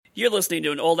You're listening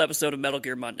to an old episode of Metal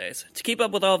Gear Mondays. To keep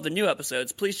up with all of the new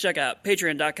episodes, please check out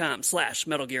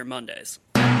patreon.com/Metal Gear Mondays.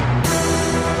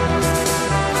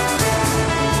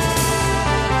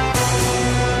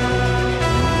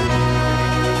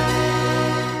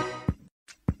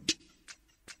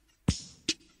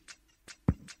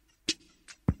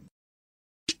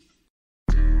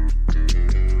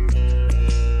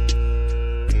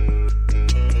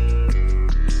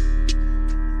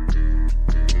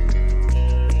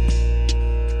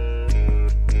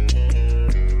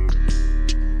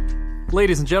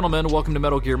 Ladies and gentlemen, welcome to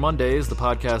Metal Gear Mondays, the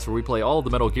podcast where we play all the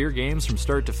Metal Gear games from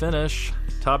start to finish,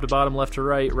 top to bottom, left to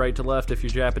right, right to left if you're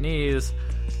Japanese.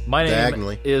 My name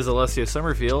Diagonally. is Alessio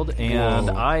Summerfield, and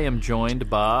Whoa. I am joined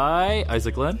by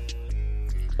Isaac Lynn,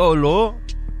 Hello.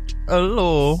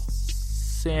 Hello.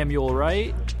 Samuel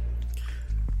Wright,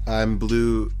 I'm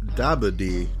Blue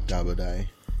Dabadai.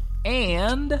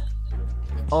 and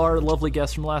our lovely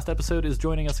guest from last episode is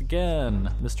joining us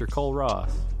again, Mr. Cole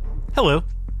Ross. Hello.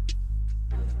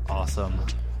 Awesome.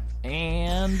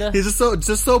 And He's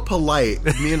just so polite.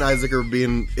 Me and Isaac are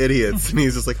being idiots, and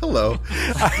he's just like, "Hello."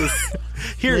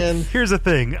 Man. Here's the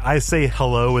thing. I say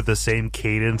hello with the same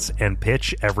cadence and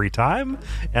pitch every time,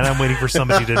 and I'm waiting for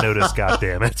somebody to notice, God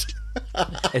damn it.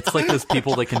 it's like those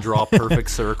people that can draw perfect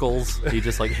circles. He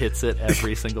just like hits it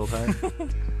every single time.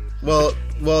 Well,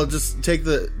 just take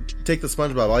the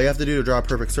SpongeBob. All you have to do to draw a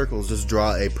perfect circle is just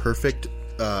draw a perfect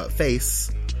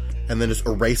face, and then just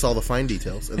erase all the fine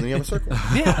details, and then you have a circle.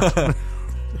 Yeah.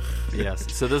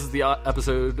 Yes. So this is the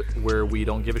episode where we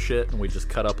don't give a shit and we just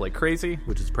cut up like crazy,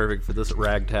 which is perfect for this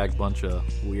ragtag bunch of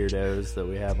weirdos that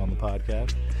we have on the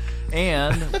podcast.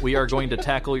 And we are going to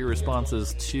tackle your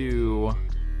responses to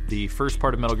the first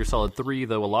part of Metal Gear Solid 3,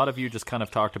 though a lot of you just kind of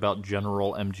talked about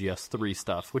general MGS3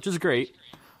 stuff, which is great.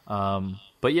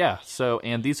 But yeah,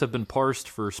 and these have been parsed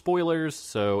for spoilers,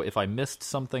 so if I missed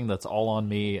something, that's all on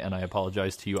me, and I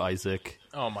apologize to you, Isaac.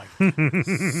 Oh my!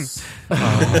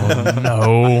 Oh,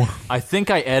 no. I think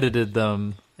I edited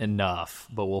them enough,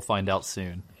 but we'll find out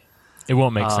soon. It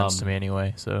won't make sense to me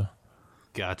anyway. So,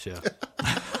 Gotcha.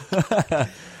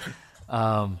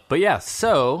 But yeah,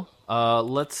 so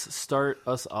let's start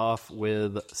us off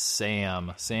with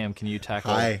Sam. Sam, can you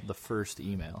tackle Hi. the first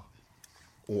email?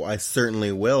 Well, I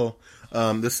certainly will.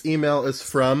 This email is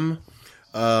from,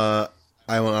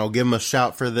 I'll give him a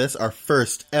shout for this, our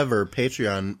first ever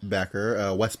Patreon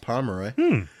backer, Wes Pomeroy.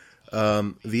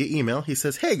 Via email, he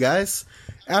says, "Hey guys,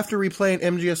 after replaying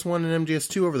MGS1 and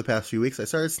MGS2 over the past few weeks, I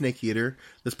started Snake Eater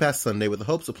this past Sunday with the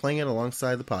hopes of playing it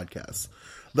alongside the podcast.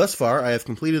 Thus far, I have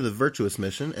completed the Virtuous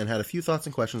mission and had a few thoughts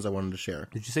and questions I wanted to share.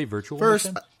 Did you say virtual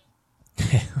First,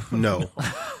 mission? No.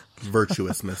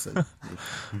 Virtuous mission.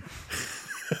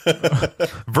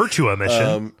 Virtua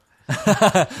mission.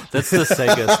 That's the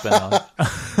Sega spinoff.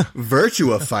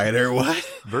 Virtua Fighter, what?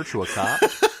 Virtua Cop.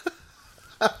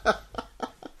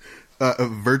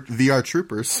 VR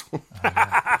Troopers.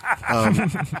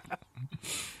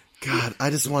 God, I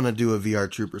just want to do a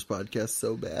VR Troopers podcast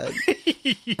so bad.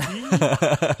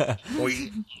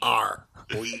 We are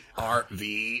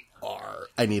VR.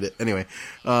 I need it. Anyway,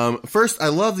 first, I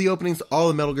love the openings to all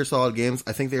the Metal Gear Solid games.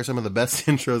 I think they are some of the best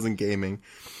intros in gaming.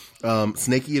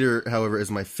 Snake Eater, however, is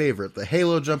my favorite. The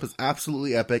Halo jump is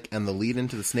absolutely epic, and the lead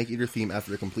into the Snake Eater theme after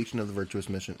the completion of the Virtuous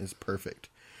mission is perfect.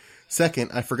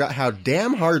 Second, I forgot how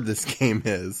damn hard this game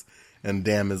is, and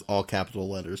damn is all capital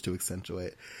letters to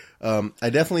accentuate. I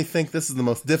definitely think this is the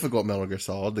most difficult Metal Gear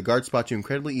Solid. The guard spots you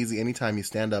incredibly easy anytime you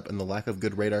stand up, and the lack of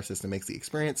good radar system makes the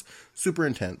experience super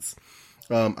intense.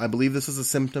 I believe this is a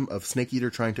symptom of Snake Eater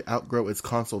trying to outgrow its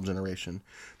console generation.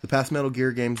 The past Metal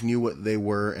Gear games knew what they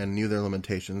were and knew their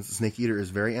limitations. Snake Eater is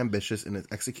very ambitious in its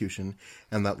execution,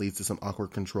 and that leads to some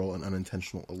awkward control and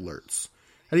unintentional alerts.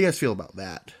 How do you guys feel about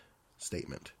that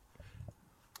statement?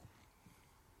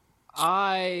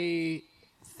 I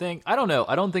don't know.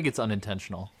 I don't think it's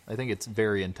unintentional. I think it's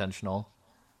very intentional.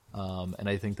 And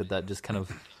I think that just kind of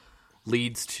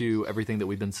leads to everything that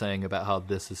we've been saying about how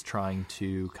this is trying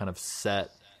to kind of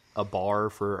set a bar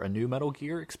for a new Metal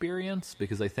Gear experience.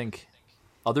 Because I think,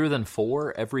 other than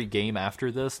 4, every game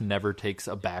after this never takes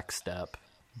a back step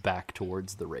back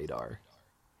towards the radar.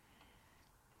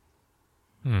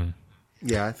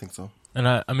 Yeah, I think so. and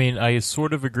I mean, I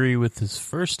sort of agree with his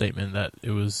first statement that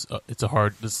it's the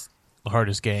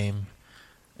hardest game.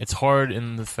 It's hard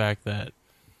in the fact that,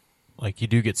 like, you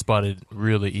do get spotted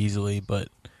really easily, but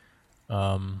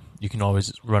you can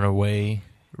always run away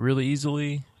really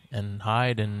easily and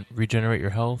hide and regenerate your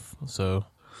health. So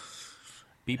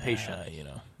Be patient.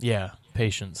 yeah,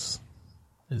 patience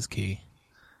is key.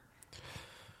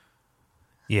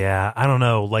 Yeah, I don't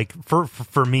know. Like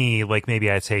for me, like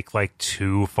maybe I take like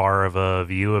too far of a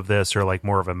view of this, or like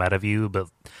more of a meta view, but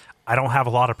I don't have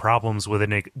a lot of problems with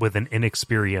an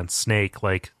inexperienced Snake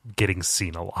like getting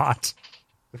seen a lot.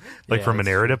 Like Yeah, from a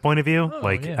narrative point of view,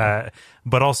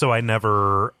 but also I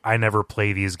never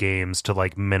play these games to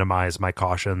like minimize my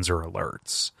cautions or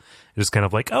alerts. It's kind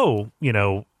of like, oh, you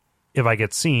know, if I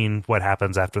get seen, what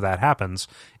happens after that happens?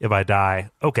 If I die,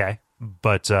 okay.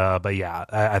 But yeah,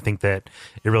 I think that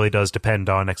it really does depend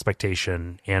on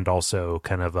expectation and also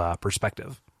kind of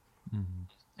perspective. Mm-hmm.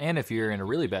 And if you're in a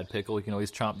really bad pickle, you can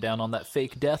always chomp down on that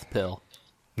fake death pill.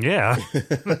 Yeah.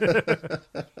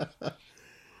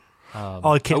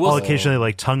 I'll occasionally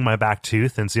like tongue my back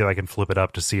tooth and see if I can flip it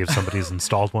up to see if somebody's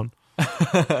installed one.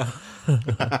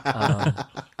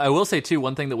 I will say, too,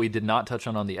 one thing that we did not touch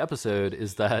on the episode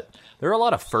is that there are a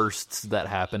lot of firsts that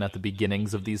happen at the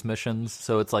beginnings of these missions.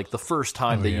 So it's like the first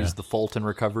time they use the Fulton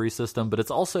recovery system, but it's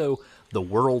also the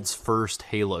world's first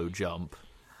Halo jump,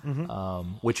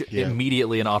 which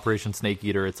immediately in Operation Snake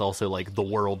Eater, it's also like the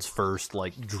world's first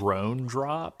like drone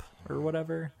drop or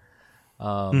whatever.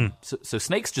 So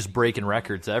Snake's just breaking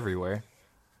records everywhere.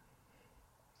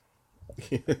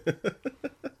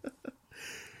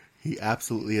 He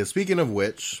absolutely is. Speaking of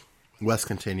which, Wes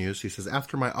continues. He says,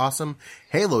 after my awesome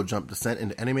Halo jump descent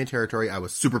into enemy territory, I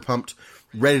was super pumped,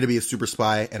 ready to be a super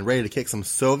spy, and ready to kick some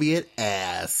Soviet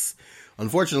ass.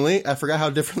 Unfortunately, I forgot how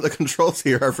different the controls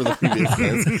here are for the previous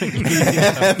games.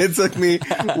 And it took me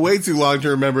way too long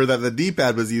to remember that the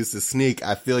D-pad was used to sneak.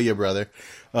 I feel you, brother.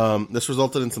 This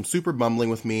resulted in some super bumbling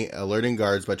with me, alerting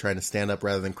guards by trying to stand up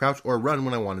rather than crouch or run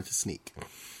when I wanted to sneak.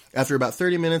 After about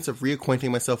 30 minutes of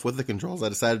reacquainting myself with the controls, I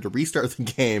decided to restart the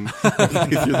game and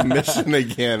play through the mission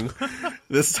again.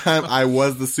 This time, I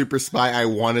was the super spy I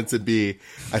wanted to be.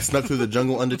 I snuck through the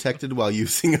jungle undetected while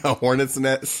using a hornet's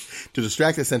nest to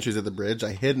distract the sentries at the bridge.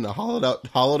 I hid in a hollowed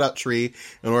out tree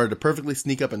in order to perfectly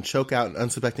sneak up and choke out an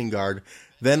unsuspecting guard.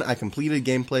 Then I completed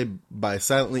gameplay by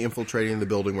silently infiltrating the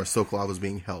building where Sokolov was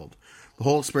being held. The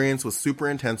whole experience was super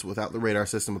intense without the radar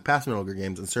system of past Metal Gear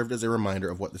games and served as a reminder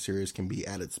of what the series can be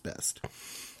at its best.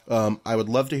 I would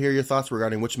love to hear your thoughts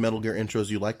regarding which Metal Gear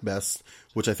intros you liked best,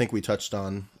 which I think we touched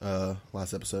on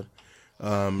last episode.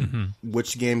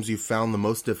 Which games you found the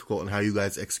most difficult and how you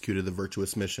guys executed the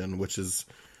virtuous mission, which is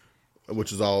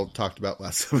all talked about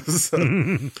last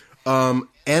episode. And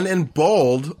in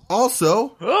bold,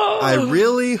 also, I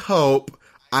really hope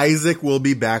Isaac will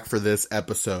be back for this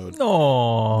episode.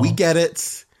 Aww. We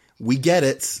get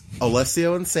it.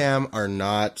 Alessio and Sam are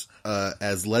not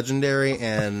as legendary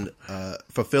and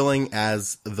fulfilling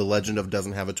as the legend of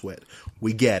Doesn't Have a Twit.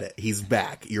 We get it. He's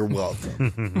back. You're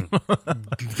welcome.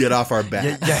 Get off our back.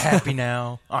 You're happy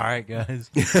now. All right,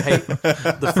 guys. Hey,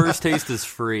 the first taste is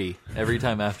free. Every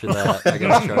time after that, I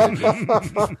gotta charge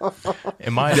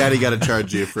you. Daddy got to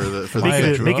charge you for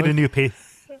the Make it a new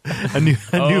new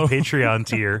Patreon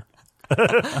tier.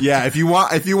 Yeah, if you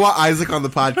want Isaac on the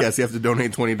podcast, you have to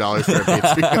donate $20 to our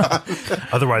Patreon.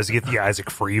 Otherwise, you get the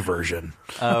Isaac free version.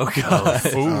 Oh god.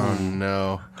 Oh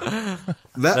no.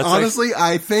 That honestly,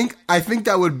 I think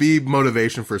that would be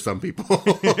motivation for some people.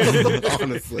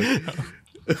 Honestly.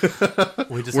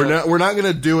 We're not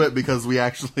gonna do it because we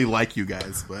actually like you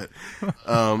guys, but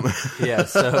yeah.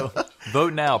 So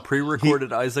vote now: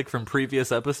 pre-recorded Isaac from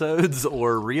previous episodes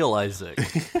or real Isaac.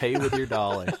 Pay with your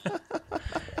dollar.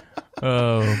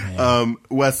 Oh man.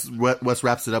 Wes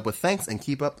wraps it up with thanks and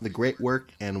keep up the great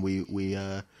work, and we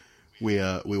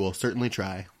will certainly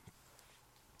try.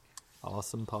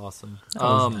 Awesome possum. That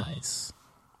was nice.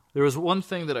 There was one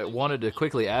thing that I wanted to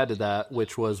quickly add to that,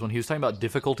 which was when he was talking about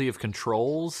difficulty of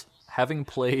controls. Having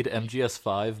played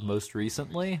MGS5 most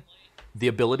recently, the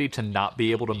ability to not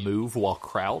be able to move while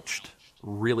crouched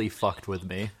really fucked with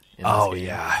me. In this game.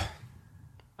 Yeah.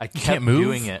 I kept can't move?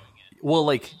 doing it. Well,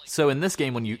 like, so in this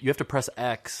game, when you have to press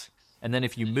X, and then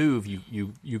if you move,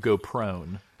 you go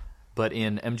prone. But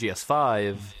in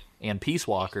MGS5 and Peace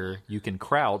Walker, you can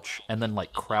crouch and then,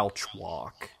 like, crouch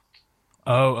walk.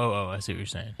 Oh, I see what you're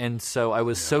saying. And so I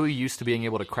was so used to being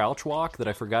able to crouch walk that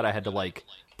I forgot I had to, like,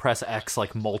 press X,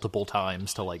 like, multiple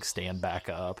times to, like, stand back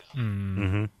up.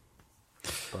 Mm-hmm.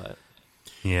 But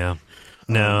yeah.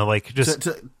 No, like, just...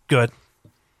 Go ahead.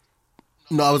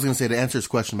 No, I was going to say, to answer his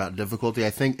question about difficulty,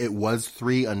 I think it was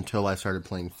 3 until I started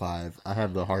playing 5. I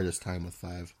had the hardest time with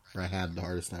 5.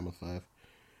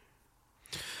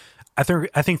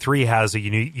 I think 3 has a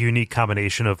unique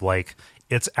combination of, like,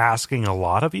 it's asking a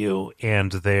lot of you,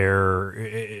 and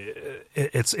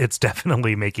it's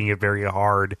definitely making it very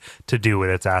hard to do what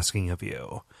it's asking of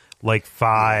you. Like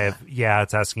 5, yeah,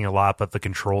 it's asking a lot, but the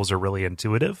controls are really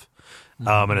intuitive.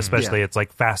 And especially it's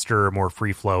like faster, more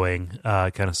free flowing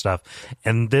kind of stuff.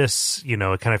 And this,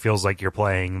 it kind of feels like you're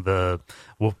playing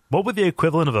what would the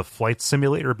equivalent of a flight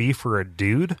simulator be for a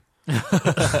dude?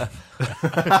 That's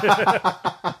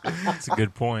a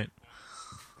good point.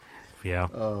 Yeah.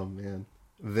 Oh man,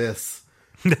 this.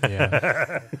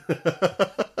 Yeah.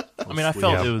 I mean, I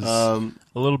felt it was a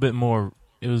little bit more.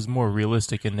 It was more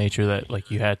realistic in nature that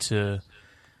like you had to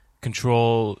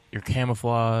control your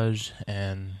camouflage,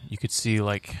 and you could see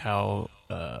like how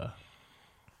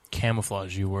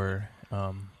camouflage you were.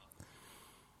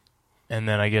 And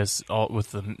then I guess all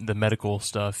with the medical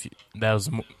stuff, that was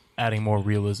adding more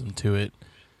realism to it.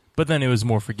 But then it was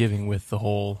more forgiving with the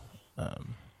whole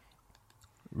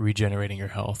regenerating your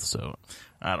health. So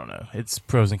I don't know. It's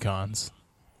pros and cons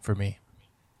for me.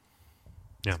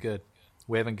 Yeah, good.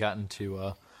 We haven't gotten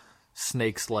to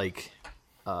Snake's like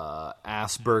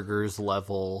Asperger's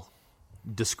level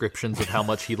descriptions of how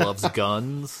much he loves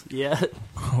guns yet.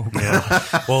 Oh,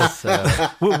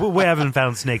 yeah. Well, we haven't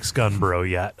found Snake's gun bro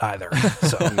yet either.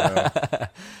 So I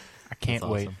can't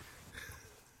wait.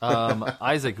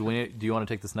 Isaac, do you want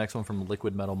to take this next one from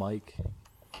Liquid Metal Mike?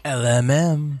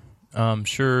 LMM.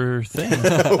 Sure thing.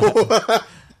 That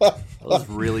was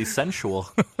really sensual.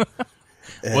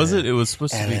 Was it? It was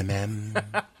supposed to be. LMM.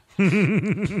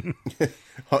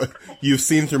 You've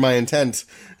seen through my intent.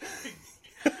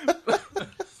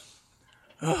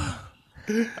 I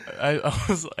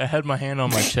had my hand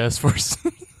on my chest for.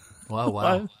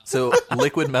 Wow. So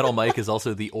Liquid Metal Mike is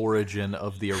also the origin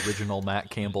of the original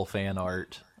Matt Campbell fan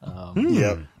art.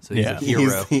 Yep. So he's a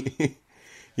hero.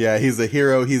 He's a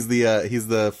hero. He's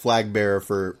the flag bearer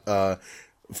for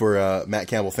Matt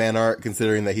Campbell fan art,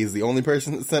 considering that he's the only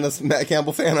person that sent us Matt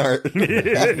Campbell fan art.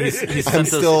 He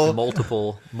sent us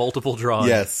multiple drawings.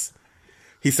 Yes.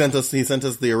 He sent us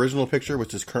the original picture,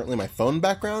 which is currently my phone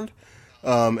background.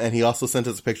 And he also sent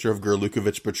us a picture of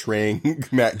Gerlukovich betraying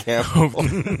Matt Campbell.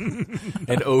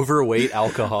 An overweight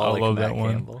alcoholic I love Matt that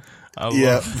one. Campbell.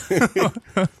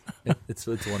 It's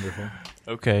wonderful.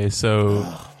 Okay, so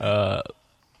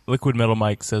Liquid Metal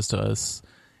Mike says to us,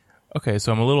 okay,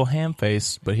 so I'm a little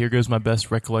ham-faced, but here goes my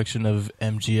best recollection of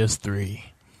MGS3.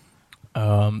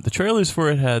 The trailers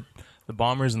for it had the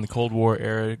bombers in the Cold War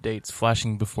era dates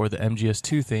flashing before the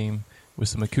MGS2 theme, with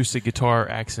some acoustic guitar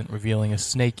accent revealing a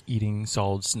snake-eating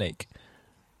solid snake.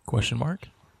 Question mark?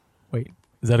 Wait,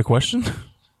 is that a question?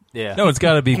 Yeah. No, it's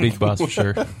got to be Big Boss for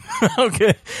sure.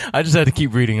 Okay, I just had to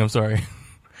keep reading. I'm sorry.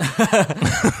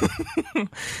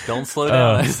 Don't slow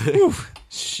down.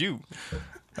 Shoot.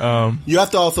 You have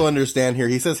to also understand here,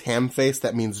 he says ham-faced,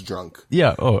 that means drunk.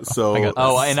 Yeah. So,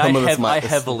 I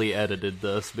heavily edited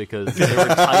this because there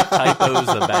were typos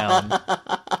abound.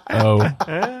 Oh.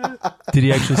 Did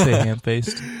he actually say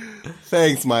ham-faced?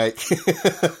 Thanks, Mike.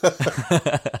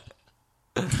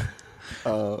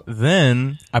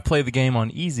 Then I play the game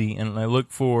on easy, and I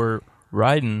look for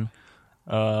Raiden.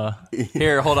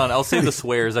 Here, hold on. I'll say the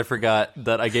swears. I forgot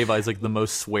that I gave Isaac the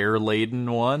most swear-laden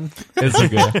one. It's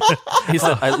okay. He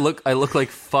said, "I look like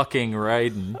fucking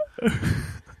Raiden,"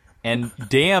 and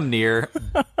damn near.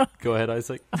 Go ahead,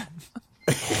 Isaac.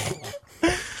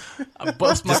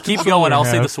 Just keep going. I'll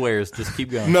say the swears. Just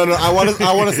keep going. No, I want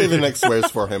to say the next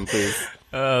swears for him, please.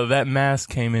 That mask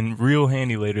came in real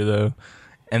handy later, though.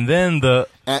 And then the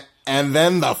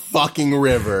fucking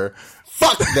river.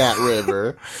 Fuck that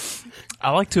river. I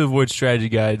like to avoid strategy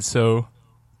guides, so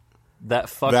that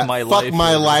fuck my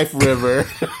life river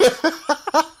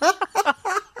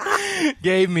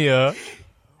gave me a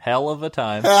hell of a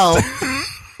time. Hell.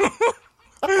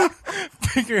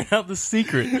 Figuring out the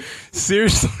secret.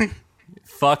 Seriously.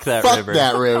 Fuck that Fuck river.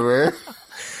 that river.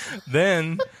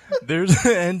 Then there's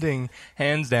the ending,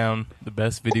 hands down, the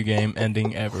best video game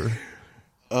ending ever.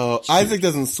 Oh, Isaac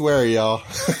doesn't swear, y'all.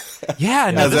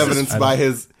 Yeah, no, as evidenced by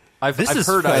his. I've is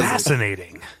heard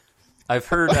fascinating. I've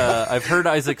heard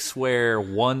Isaac swear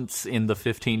once in the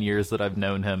 15 years that I've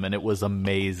known him, and it was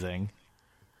amazing.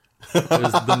 It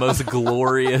was the most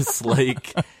glorious,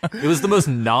 it was the most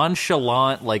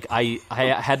nonchalant. I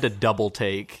had to double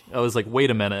take. I was like, wait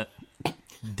a minute.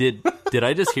 Did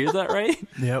I just hear that right?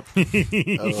 Yep.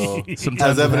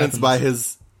 As evidenced by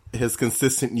his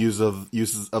consistent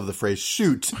uses of the phrase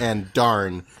 "shoot" and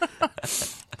 "darn." I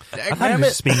thought he was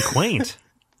just being quaint.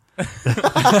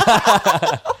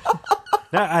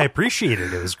 I appreciate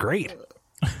it. It was great.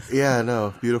 Yeah,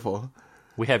 no, beautiful.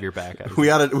 We have your back. Isaac.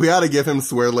 We ought to give him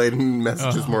swear-laden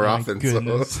messages more often.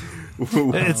 Goodness.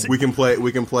 So we can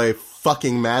play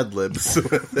fucking Mad Libs.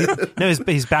 No,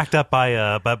 he's backed up by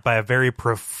a very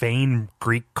profane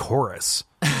Greek chorus.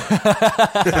 I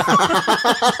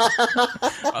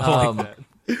like that.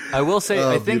 I will say,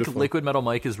 I think beautiful. Liquid Metal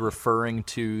Mike is referring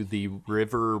to the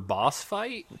river boss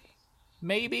fight,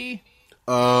 maybe?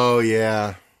 Oh,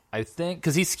 yeah. I think,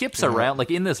 because he skips around,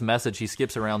 like in this message, he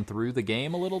skips around through the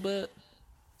game a little bit.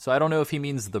 So I don't know if he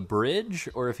means the bridge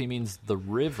or if he means the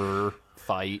river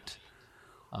fight.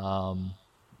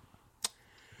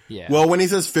 Yeah. Well, when he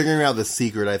says figuring out the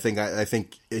secret, I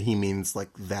think he means like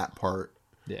that part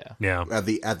Yeah. at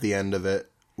the end of it,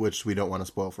 which we don't want to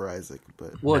spoil for Isaac.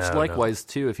 But Well, it's No, likewise,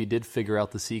 too. If you did figure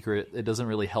out the secret, it doesn't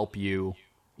really help you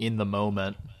in the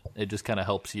moment. It just kind of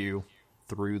helps you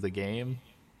through the game.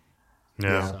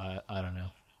 Yeah. So I don't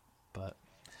know. But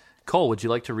Cole, would you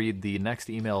like to read the next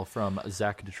email from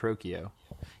Zach DeTrocchio?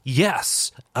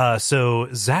 Yes. So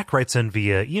Zach writes in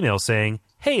via email saying,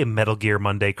 "Hey, Metal Gear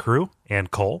Monday crew and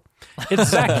Cole, it's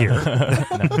Zach here."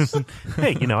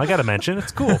 Hey, I got to mention,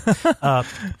 it's cool.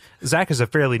 Zach is a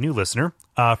fairly new listener,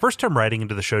 first time writing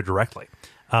into the show directly.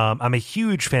 I'm a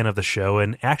huge fan of the show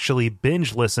and actually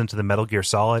binge listened to the Metal Gear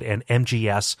Solid and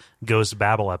MGS Ghost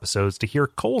Babel episodes to hear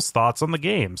Cole's thoughts on the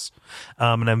games.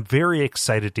 And I'm very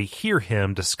excited to hear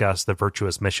him discuss the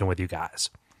Virtuous Mission with you guys.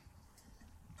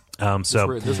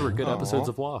 Those were good episodes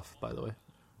of WAF, by the way.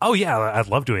 Oh yeah, I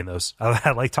love doing those.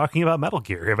 I like talking about Metal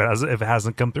Gear if it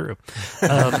hasn't come through.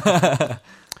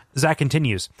 Zach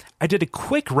continues, "I did a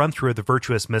quick run through of the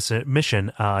Virtuous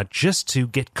Mission just to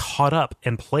get caught up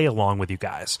and play along with you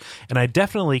guys, and I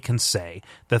definitely can say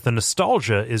that the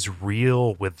nostalgia is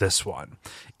real with this one.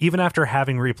 Even after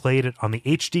having replayed it on the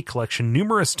HD collection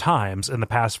numerous times in the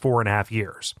past 4.5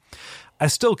 years. I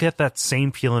still get that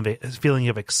same feeling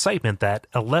of excitement that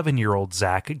 11-year-old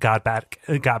Zach got back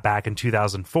in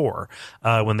 2004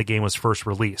 when the game was first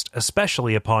released,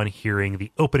 especially upon hearing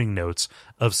the opening notes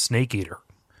of Snake Eater.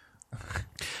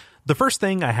 The first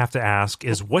thing I have to ask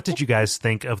is, what did you guys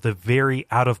think of the very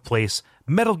out-of-place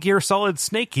Metal Gear Solid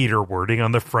Snake Eater wording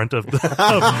on the front of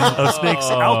Snake's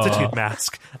altitude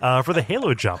mask for the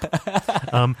Halo jump?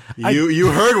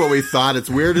 you heard what we thought. It's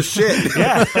weird as shit.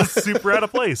 Yeah, that's super out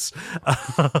of place.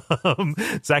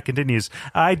 Zach continues,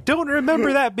 "I don't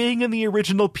remember that being in the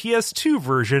original PS2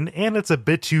 version, and it's a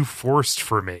bit too forced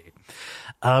for me."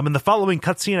 In the following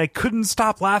cutscene, I couldn't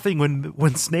stop laughing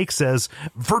when Snake says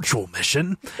 "virtual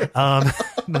mission."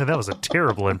 That was a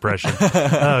terrible impression.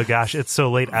 Oh gosh, it's so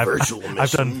late.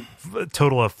 I've done a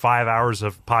total of 5 hours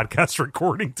of podcast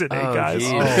recording today, guys.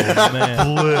 Oh,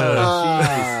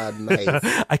 man.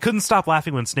 Nice. I couldn't stop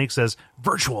laughing when Snake says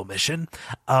 "virtual mission,"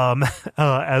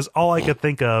 as all I could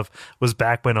think of was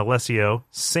back when Alessio,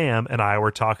 Sam, and I were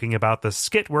talking about the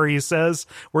skit where he says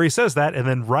that, and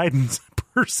then Raiden's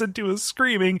bursts into a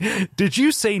screaming, "Did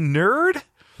you say nerd?"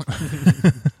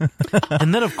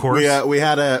 And then, of course, we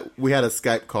had a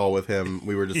Skype call with him.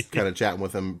 We were just kind of chatting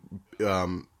with him,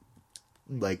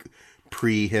 like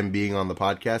pre him being on the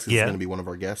podcast. He's going to be one of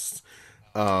our guests.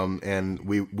 And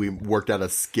we worked out a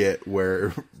skit where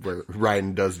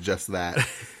Raiden does just that.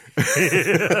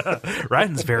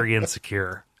 Raiden's very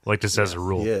insecure, like just as a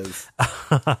rule. He is.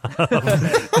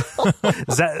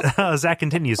 Zach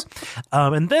continues.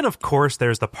 And then, of course,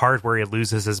 there's the part where he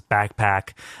loses his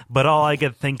backpack. But all I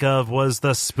could think of was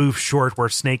the spoof short where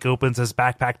Snake opens his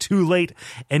backpack too late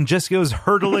and just goes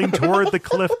hurtling toward the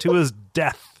cliff to his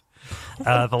death.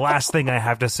 The last thing I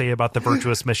have to say about the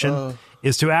Virtuous Mission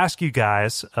is to ask you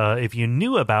guys if you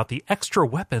knew about the extra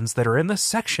weapons that are in this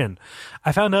section.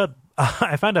 I found out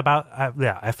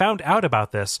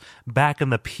about this back in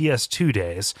the PS2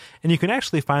 days, and you can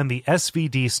actually find the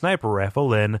SVD sniper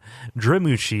rifle in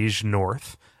Dremuchij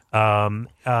North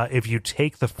if you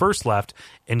take the first left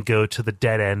and go to the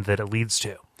dead end that it leads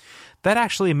to. That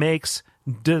actually makes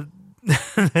You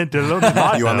want me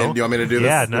to do this?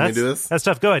 Yeah, Let me do this? That's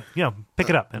tough. Go ahead.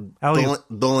 Pick it up.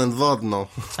 Dolinvodno.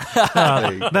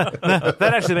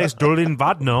 That actually makes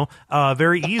Dolinvodno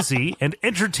very easy and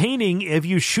entertaining if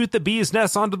you shoot the bee's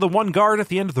nest onto the one guard at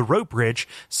the end of the rope bridge,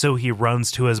 so he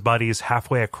runs to his buddies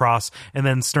halfway across and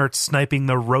then starts sniping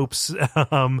the ropes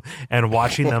and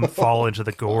watching them fall into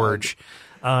the gorge.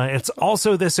 It's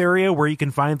also this area where you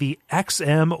can find the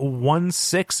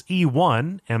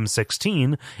XM16E1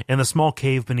 M16 in the small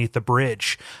cave beneath the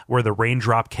bridge, where the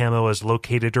raindrop camo is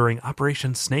located during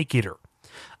Operation Snake Eater.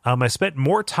 I spent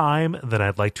more time than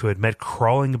I'd like to admit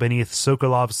crawling beneath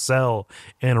Sokolov's cell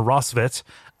in Rosvit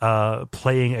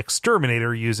playing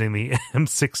Exterminator using the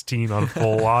M16 on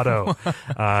full auto.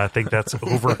 I think that's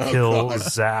overkill,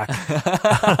 Zach.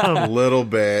 A little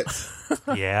bit.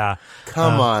 Yeah.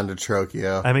 Come on,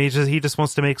 Detrokio. I mean, he just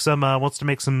wants to make some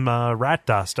rat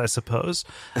dust, I suppose.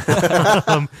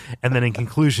 And then in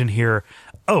conclusion here,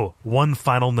 one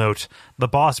final note: the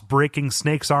boss breaking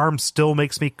Snake's arm still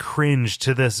makes me cringe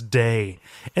to this day.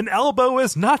 An elbow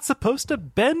is not supposed to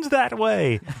bend that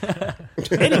way.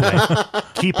 Anyway,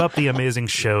 keep up the amazing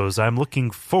shows. I'm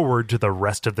looking forward to the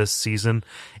rest of this season,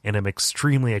 and I'm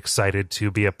extremely excited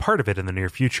to be a part of it in the near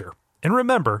future. And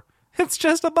remember, it's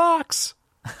just a box.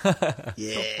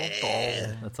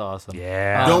 Yeah. That's awesome.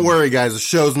 Yeah. Don't worry, guys. The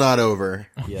show's not over.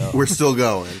 Yeah. We're still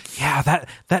going. Yeah,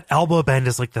 that elbow bend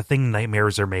is like the thing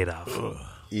nightmares are made of.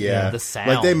 Yeah. The sound.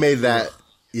 Like they made that.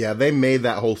 Yeah, they made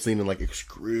that whole scene in like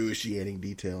excruciating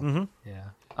detail. Mm-hmm. Yeah.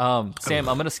 Sam,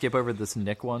 I'm going to skip over this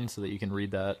Nick one so that you can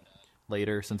read that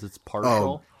later since it's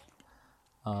partial.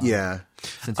 Yeah.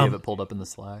 Since you have it pulled up in the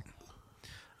Slack.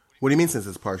 What do you mean since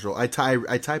it's partial? I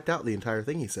typed out the entire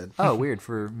thing he said. Oh, weird.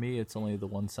 For me, it's only the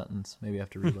one sentence. Maybe I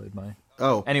have to reload my...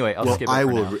 Oh. Anyway, I'll skip it I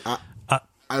for will. now.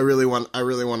 I really want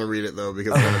to read it though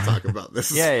because I'm going to talk about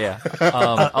this. Yeah.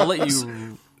 I'll let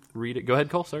you read it. Go ahead,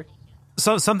 Cole. Sorry.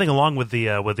 So something along with the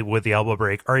elbow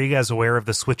break. Are you guys aware of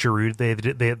the switcheroo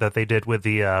that they did with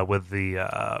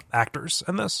the actors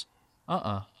in this?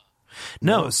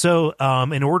 No. So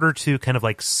in order to kind of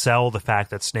like sell the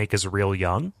fact that Snake is real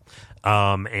young,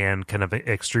 and kind of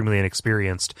extremely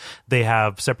inexperienced, they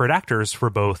have separate actors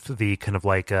for both the kind of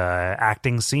like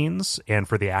acting scenes and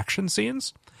for the action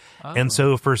scenes. And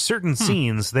so for certain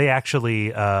scenes, they actually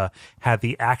had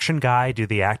the action guy do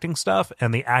the acting stuff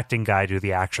and the acting guy do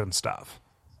the action stuff.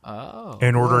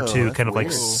 In order to kind of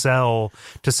like sell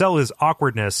his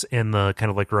awkwardness in the kind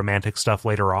of like romantic stuff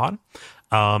later on.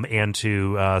 And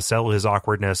to sell his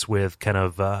awkwardness with kind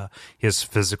of his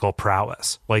physical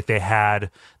prowess. Like they had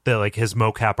his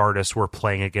mocap artists were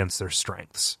playing against their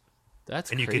strengths.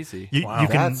 That's and crazy.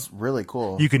 That's really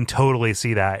cool. You can totally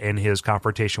see that in his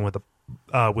confrontation with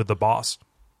the boss.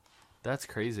 That's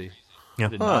crazy. Yeah. I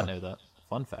did not know that.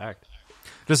 Fun fact.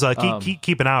 Just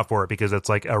keep an eye out for it because it's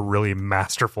like a really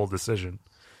masterful decision.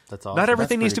 That's awesome. Not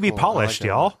everything needs to be cool. polished,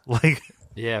 y'all. Like,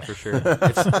 yeah, for sure.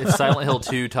 If Silent Hill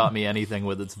 2 taught me anything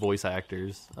with its voice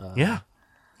actors, yeah,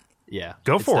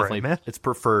 go for it, definitely- man. It's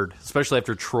preferred, especially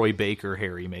after Troy Baker,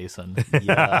 Harry Mason.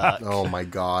 Yuck. Oh my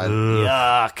god.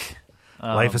 Yuck.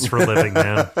 life is for living,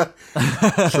 man.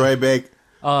 Troy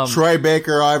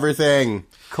Baker, everything.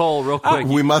 Cole, real quick.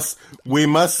 We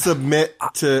must submit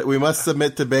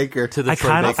to Baker. To the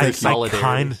Troy Baker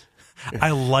solidarity.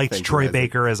 I liked Thank you, Troy Isaac.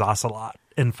 Baker as Ocelot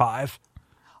in 5.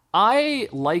 I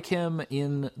like him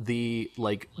in the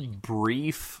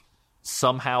brief,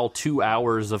 somehow 2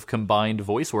 hours of combined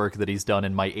voice work that he's done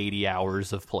in my 80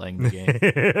 hours of playing the game.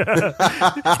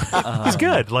 He's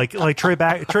good. Like Troy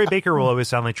Baker will always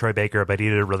sound like Troy Baker, but he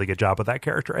did a really good job with that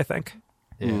character, I think.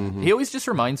 Yeah. He always just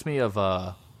reminds me of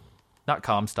not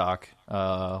Comstock.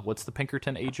 What's the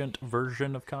Pinkerton agent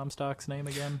version of Comstock's name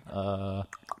again?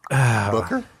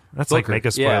 Booker? That's Booker, like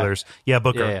mega spoilers. Yeah,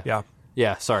 Booker. Yeah. Yeah.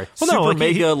 Yeah, sorry. Well, no, Super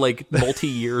like, mega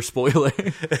multi-year spoiler.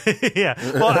 Yeah.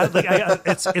 Well,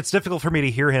 it's difficult for me to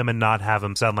hear him and not have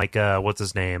him sound like what's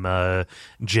his name?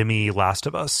 Jimmy Last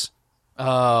of Us.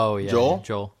 Oh yeah,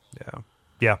 Joel?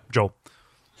 Yeah, Joel.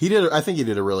 I think he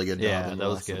did a really good job. Yeah, in that The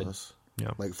was Last of good. Us.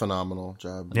 Yeah. Like phenomenal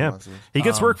job. in Yeah. The Last of Us. He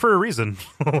gets work for a reason.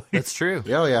 That's true.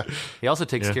 Oh yeah. He also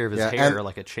takes care of his Yeah, hair and-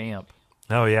 like a champ.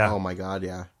 Oh yeah. Oh my god,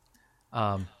 yeah.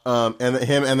 And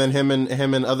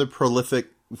him and other prolific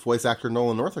voice actor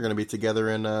Nolan North are going to be together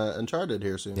in Uncharted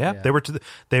here soon. Yeah, they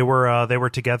were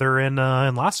together in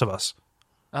Last of Us.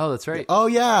 Oh, that's right. Oh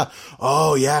yeah.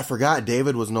 I forgot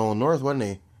David was Nolan North, wasn't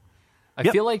he? I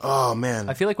feel like Oh man.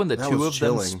 I feel like when the That two was of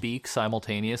them chilling. speak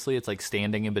simultaneously, it's like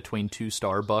standing in between two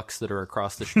Starbucks that are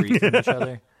across the street from each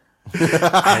other.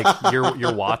 Like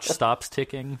your watch stops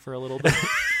ticking for a little bit.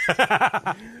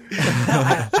 I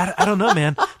don't know,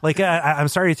 man. Like, I'm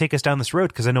sorry to take us down this road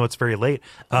because I know it's very late.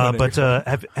 But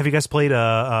have you guys played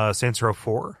Saints Row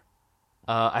 4?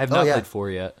 I have not yeah. played 4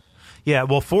 yet. Yeah,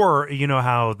 well, 4, you know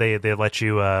how they let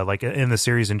you, like in the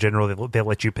series in general, they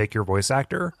let you pick your voice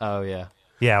actor. Oh yeah.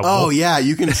 Yeah. Oh yeah,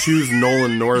 you can choose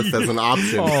Nolan North as an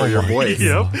option for your voice.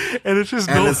 Yep. And it's just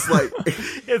And it's like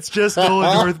it's just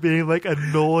Nolan North being like a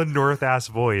Nolan North ass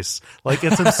voice, like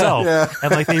it's himself, Yeah. and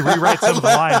like they rewrite some of the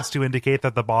lines to indicate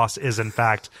that the boss is in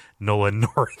fact Nolan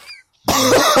North.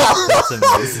 That's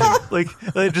amazing.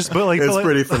 It's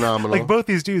pretty phenomenal. Like both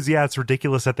these dudes, yeah, it's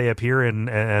ridiculous that they appear in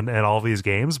all these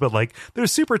games, but like they're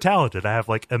super talented. I have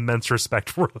like immense respect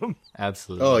for them.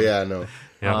 Absolutely. Oh yeah, no,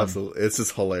 Yeah. absolutely. It's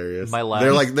just hilarious. My last-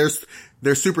 They're like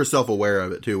they're super self aware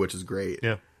of it too, which is great.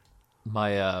 Yeah.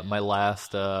 My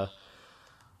last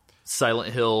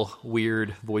Silent Hill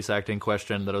weird voice acting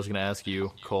question that I was going to ask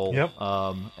you, Cole. Yep.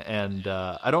 And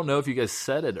I don't know if you guys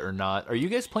said it or not. Are you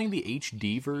guys playing the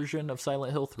HD version of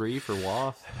Silent Hill 3 for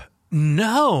WoW?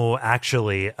 No,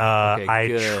 actually, good.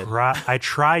 I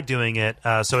tried doing it.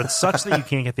 So it sucks that you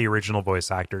can't get the original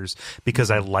voice actors because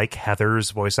I like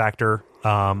Heather's voice actor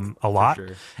a lot, sure.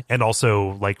 and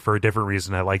also like for a different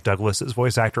reason, I like Douglas's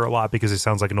voice actor a lot because he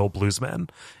sounds like an old bluesman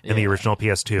in the original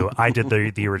PS2. I did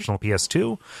the original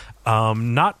PS2,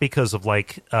 not because of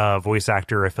like voice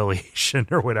actor affiliation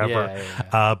or whatever,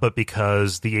 but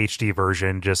because the HD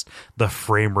version, just the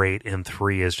frame rate in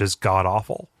 3 is just god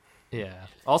awful. Yeah.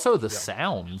 Also, the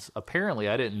sounds. Apparently,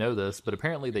 I didn't know this, but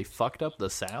apparently they fucked up the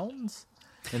sounds.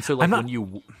 And so, like,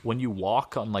 when you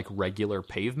walk on like regular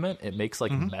pavement, it makes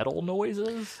like metal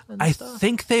noises. And I stuff.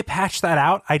 think they patched that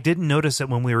out. I didn't notice it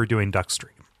when we were doing Duckstream.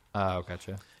 Oh,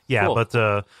 gotcha. Yeah, Cool. but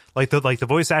the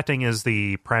voice acting is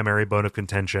the primary bone of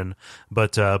contention.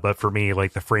 But for me,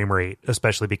 like the frame rate,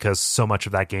 especially because so much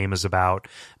of that game is about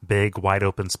big, wide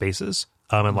open spaces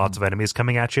and lots of enemies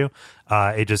coming at you,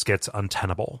 it just gets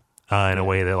untenable. In a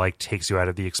way that like takes you out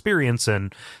of the experience,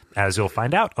 and as you'll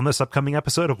find out on this upcoming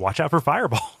episode of Watch Out for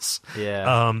Fireballs.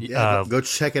 Yeah, go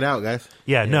check it out, guys.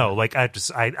 No, like I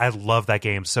love that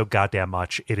game so goddamn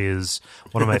much. It is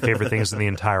one of my favorite things in the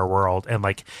entire world, and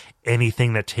like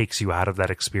anything that takes you out of that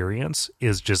experience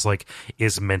is just like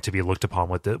is meant to be looked upon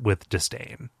with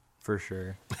disdain. For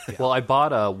sure. Well, I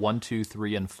bought 1, 2,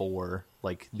 3, and 4,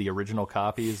 like the original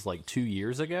copies, like 2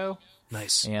 years ago.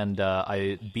 Nice. And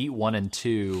I beat 1 and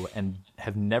 2 and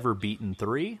have never beaten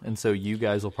 3. And so you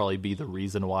guys will probably be the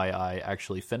reason why I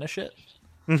actually finish it.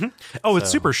 Mm-hmm. Oh,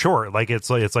 it's super short. Like it's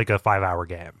like a 5-hour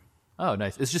game. Oh,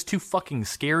 nice. It's just too fucking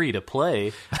scary to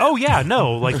play. Oh yeah,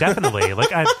 no, like definitely.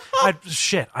 Like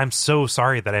I'm so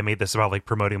sorry that I made this about like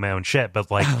promoting my own shit, but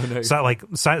like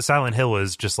Silent Hill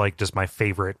is just my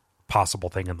favorite possible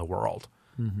thing in the world.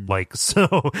 Like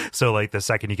so like the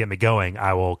second you get me going,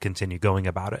 I will continue going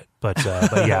about it. But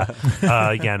yeah,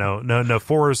 no.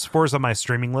 Four's on my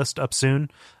streaming list up soon,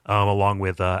 along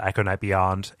with Echo Night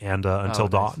Beyond and Until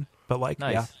Dawn. But like,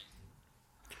 Nice. yeah.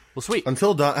 Well, sweet.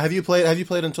 Until Dawn. Have you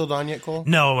played Until Dawn yet, Cole?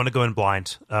 No, I want to go in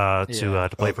blind to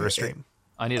play for a stream.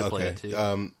 I need to play it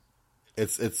too.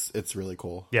 It's really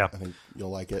cool. Yeah. I think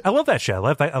you'll like it. I love that shit. I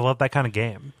love that kind of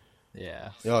game. Yeah.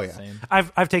 Oh, yeah. Same.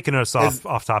 I've taken us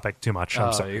off topic too much.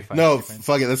 I'm sorry. You're fine. No, You're fine.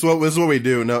 fuck it. This is what we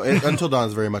do. No, Until Dawn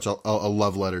is very much a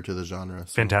love letter to the genre.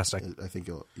 So Fantastic. I think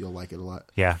you'll like it a lot.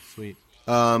 Yeah. Sweet.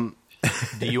 Do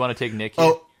you want to take Nick here?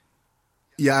 Oh,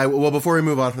 yeah. Well, before we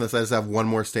move on from this, I just have one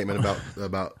more statement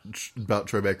about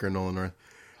Troy Baker and Nolan North.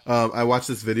 I watched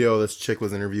this video. This chick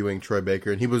was interviewing Troy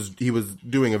Baker, and he was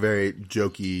doing a very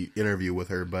jokey interview with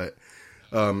her. But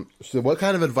so, what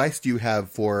kind of advice do you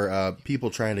have for people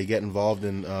trying to get involved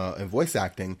in voice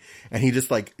acting? And he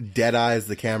just like dead eyes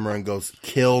the camera and goes,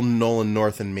 "Kill Nolan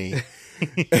North and me."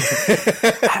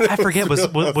 I forget.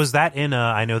 Was that in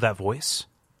I Know That Voice?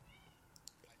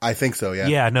 I think so. Yeah.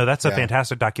 Yeah. No, that's a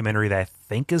fantastic documentary that I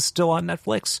think is still on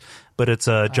Netflix. But it's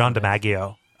John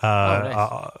DiMaggio,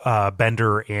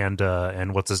 Bender,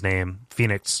 and what's his name,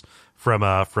 Phoenix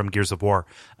from Gears of War.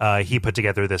 He put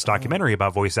together this documentary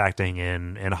about voice acting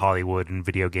in Hollywood and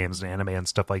video games and anime and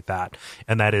stuff like that.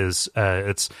 And that is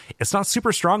it's not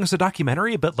super strong as a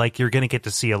documentary, but like you're going to get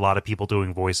to see a lot of people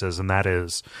doing voices, and that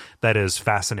is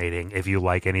fascinating if you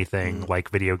like anything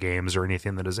like video games or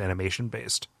anything that is animation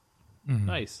based.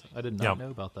 Nice. I did not know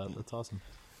about that. That's awesome.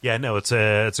 Yeah, no, it's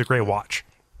a great watch.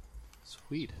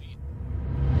 Sweet.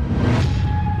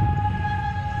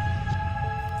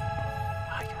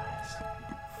 Hi guys,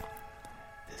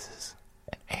 this is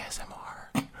an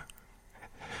ASMR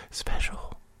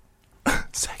special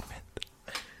segment.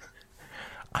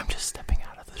 I'm just stepping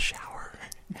out of the shower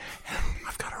and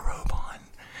I've got a robe on.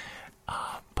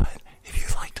 But if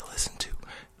you'd like to listen to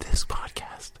this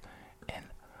podcast and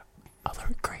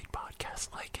other great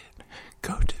podcasts like it,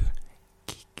 go to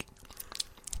Geek.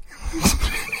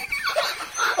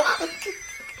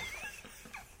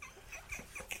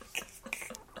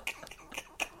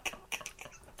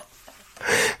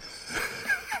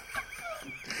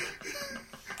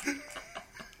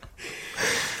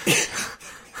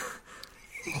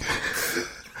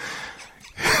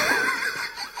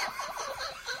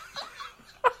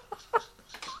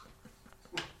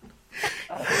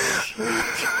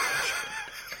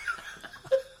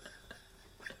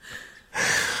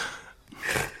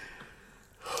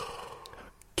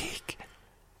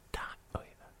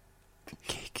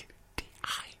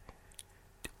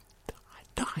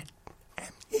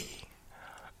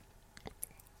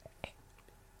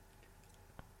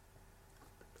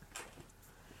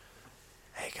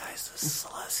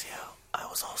 Celesio, I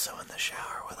was also in the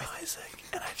shower with Isaac,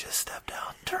 and I just stepped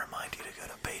out to remind you to go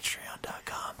to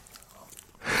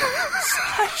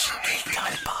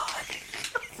patreon.com/GameTimePod.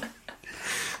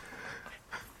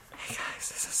 Hey guys,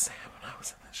 this is Sam, and I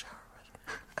was in the shower with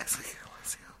Isaac and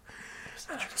Celesio.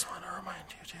 And I just want to remind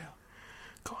you to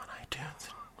go on iTunes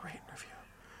and rate and review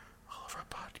all of our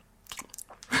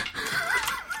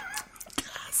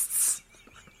podcasts.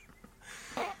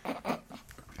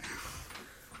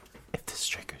 If this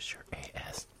triggers your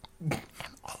ASMR,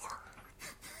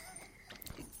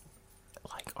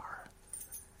 like our...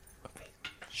 Okay.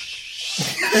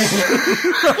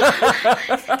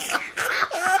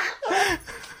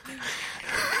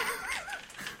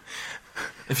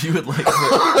 If you would like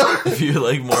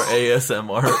more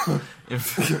ASMR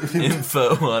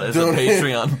info on as a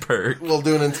Patreon perk, We'll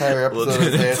do an entire episode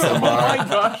of ASMR. Oh my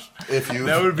gosh! If you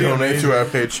That would be donate amazing. to our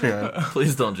Patreon.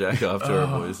 Please don't jack off to our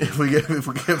voices. If we get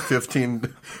 15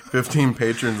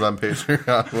 patrons on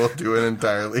Patreon, we'll do an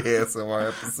entirely ASMR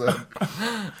episode.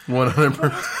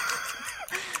 100%.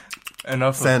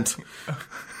 Enough of Sent.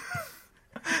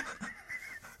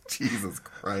 Jesus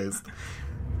Christ.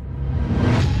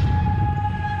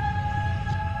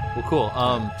 Well, cool.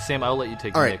 Sam, I'll let you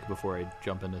take All right. Nick before I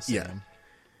jump into Sam. Yeah.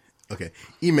 Okay.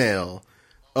 Email.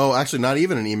 Oh, actually, not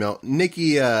even an email.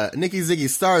 Nikki Ziggy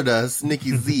Stardust,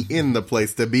 Nikki Z in the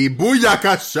place to be.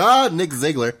 Booyakasha, Nick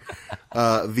Ziegler,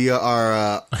 via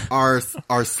our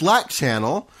Slack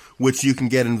channel, which you can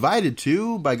get invited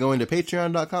to by going to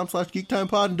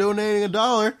patreon.com/geektimepod and donating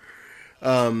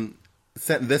 $1.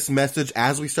 Sent this message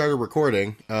as we started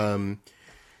recording.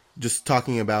 Just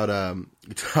talking about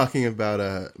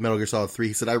Metal Gear Solid 3.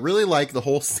 He said, I really like the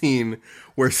whole scene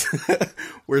where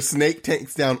where Snake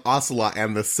takes down Ocelot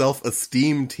and the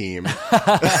self-esteem team. I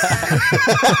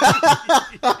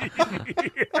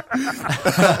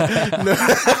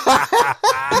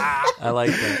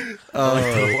like that. I like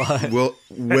that a lot.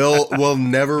 We'll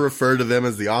never refer to them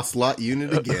as the Ocelot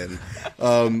unit again.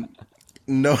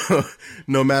 No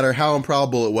matter how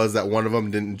improbable it was that one of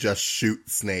them didn't just shoot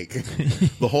Snake.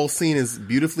 The whole scene is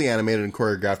beautifully animated and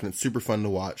choreographed, and it's super fun to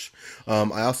watch.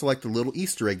 I also like the little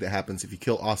Easter egg that happens if you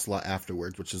kill Ocelot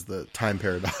afterwards, which is the time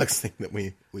paradox thing that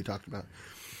we talked about.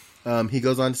 He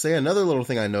goes on to say, another little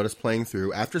thing I noticed playing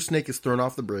through, after Snake is thrown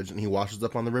off the bridge and he washes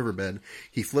up on the riverbed,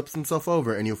 he flips himself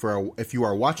over, and if you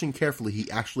are watching carefully, he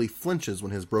actually flinches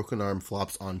when his broken arm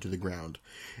flops onto the ground.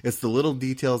 It's the little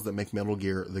details that make Metal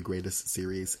Gear the greatest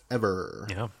series ever.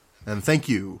 Yeah. And thank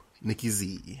you, Nikki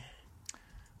Z.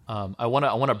 I want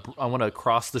to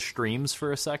cross the streams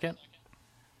for a second.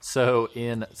 So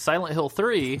in Silent Hill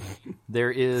 3,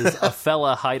 there is a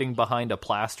fella hiding behind a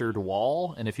plastered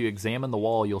wall, and if you examine the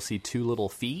wall, you'll see two little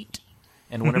feet,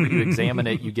 and whenever you examine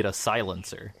it, you get a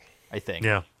silencer, I think.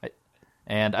 Yeah.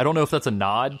 And I don't know if that's a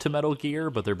nod to Metal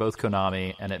Gear, but they're both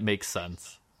Konami, and it makes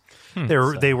sense.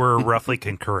 They were roughly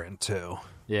concurrent, too.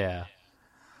 Yeah.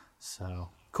 So,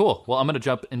 cool. Well, I'm going to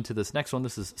jump into this next one.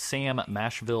 This is Sam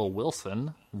Mashville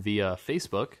Wilson via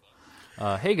Facebook.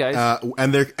 Hey guys,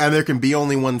 And there can be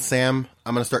only one Sam.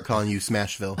 I'm going to start calling you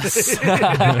Smashville.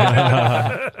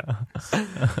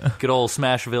 good old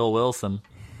Smashville Wilson.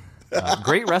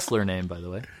 Great wrestler name, by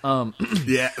the way.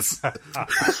 Yes.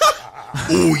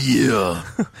 Oh, yeah.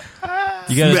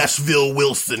 You gotta, Smashville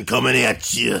Wilson coming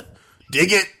at you.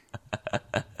 Dig it.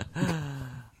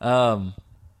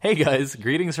 Hey guys,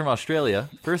 greetings from Australia.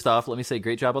 First off, let me say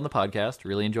great job on the podcast.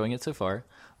 Really enjoying it so far.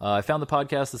 I found the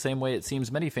podcast the same way it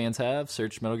seems many fans have.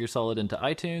 Searched Metal Gear Solid into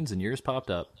iTunes and yours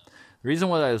popped up. The reason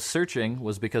why I was searching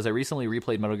was because I recently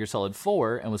replayed Metal Gear Solid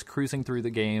 4 and was cruising through the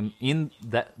game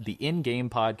the in-game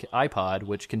iPod,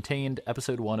 which contained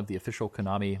episode 1 of the official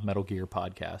Konami Metal Gear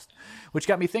podcast, which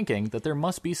got me thinking that there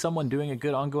must be someone doing a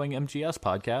good ongoing MGS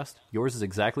podcast. Yours is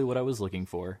exactly what I was looking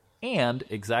for, and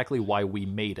exactly why we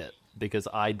made it, because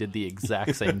I did the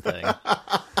exact same thing.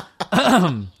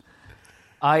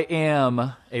 I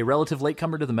am a relative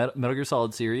latecomer to the Metal Gear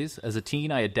Solid series. As a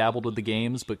teen, I had dabbled with the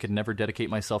games, but could never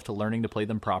dedicate myself to learning to play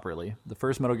them properly. The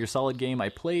first Metal Gear Solid game I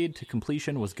played to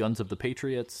completion was Guns of the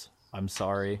Patriots. I'm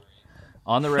sorry.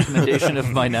 On the recommendation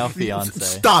of my now fiance.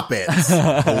 Stop it,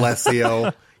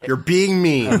 Alessio. You're being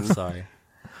mean. I'm sorry.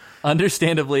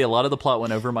 Understandably, a lot of the plot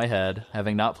went over my head,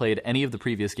 having not played any of the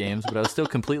previous games, but I was still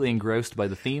completely engrossed by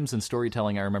the themes and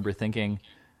storytelling. I remember thinking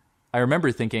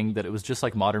that it was just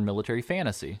like modern military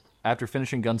fantasy. After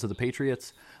finishing Guns of the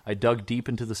Patriots, I dug deep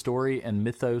into the story and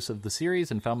mythos of the series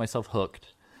and found myself hooked.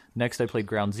 Next, I played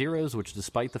Ground Zeroes, which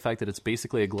despite the fact that it's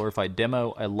basically a glorified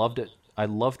demo, I loved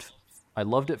I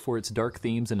loved it for its dark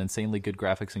themes and insanely good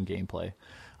graphics and gameplay.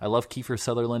 I love Kiefer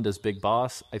Sutherland as Big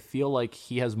Boss. I feel like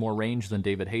he has more range than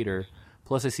David Hayter.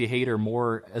 Plus, I see Hayter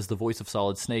more as the voice of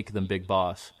Solid Snake than Big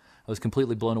Boss. I was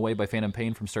completely blown away by Phantom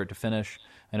Pain from start to finish.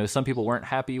 I know some people weren't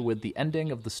happy with the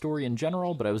ending of the story in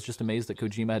general, but I was just amazed that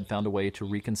Kojima had found a way to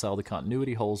reconcile the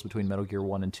continuity holes between Metal Gear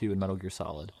 1 and 2 and Metal Gear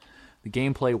Solid. The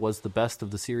gameplay was the best of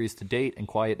the series to date, and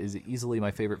Quiet is easily my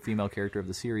favorite female character of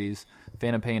the series.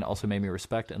 Phantom Pain also made me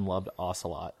respect and loved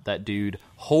Ocelot. That dude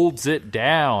holds it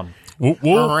down. Whoop,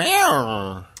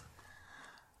 whoop.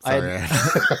 Sorry.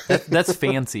 That's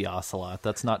fancy Ocelot.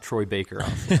 That's not Troy Baker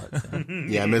Ocelot.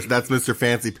 Yeah, that's Mr.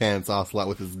 Fancy Pants Ocelot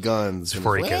with his guns.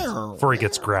 Before he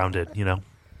gets grounded, you know.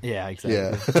 Yeah, exactly.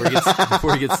 Yeah.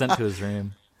 Before he gets sent to his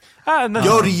room.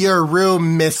 Go to your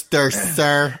room, Mr.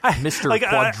 Sir. Mr. Like,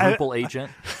 Quadruple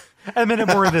Agent. I meant it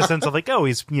more in the sense of like, oh,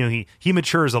 he's he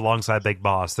matures alongside Big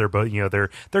Boss. They're both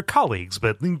they're colleagues,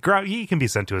 but he can be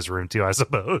sent to his room too, I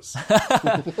suppose.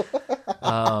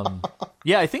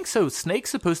 Yeah, I think so.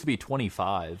 Snake's supposed to be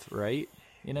 25, right?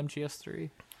 In MGS3.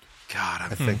 God, I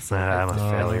think so. I'm a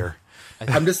failure.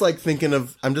 I'm just thinking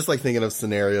of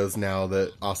scenarios now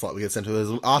that Ocelot would get sent to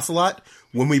his Ocelot.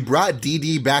 When we brought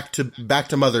DD back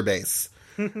to Mother Base,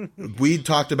 we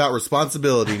talked about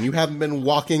responsibility, and you haven't been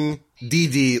walking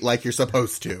DD like you're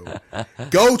supposed to.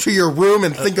 Go to your room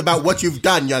and think about what you've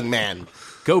done, young man.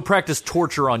 Go practice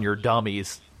torture on your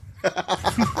dummies.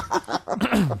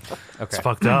 Okay. It's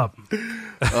fucked up.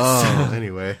 Oh,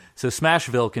 anyway. So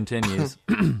Smashville continues.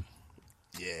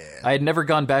 I had never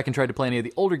gone back and tried to play any of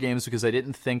the older games because I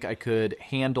didn't think I could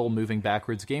handle moving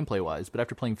backwards gameplay-wise. But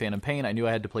after playing Phantom Pain, I knew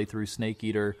I had to play through Snake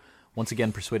Eater, once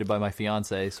again persuaded by my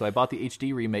fiance. So I bought the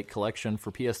HD Remake Collection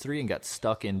for PS3 and got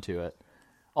stuck into it.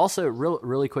 Also,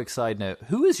 really quick side note,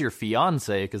 who is your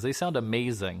fiance? Because they sound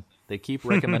amazing. They keep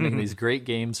recommending these great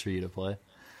games for you to play.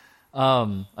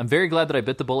 I'm very glad that I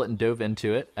bit the bullet and dove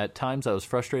into it. At times I was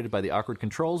frustrated by the awkward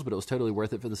controls, but it was totally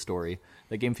worth it for the story.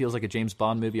 That game feels like a James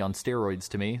Bond movie on steroids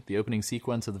to me. The opening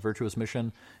sequence of the Virtuous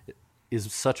Mission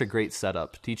is such a great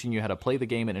setup, teaching you how to play the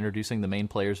game and introducing the main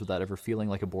players without ever feeling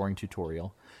like a boring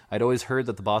tutorial. I'd always heard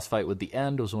that the boss fight with the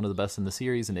End was one of the best in the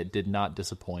series, and it did not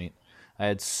disappoint. I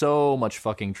had so much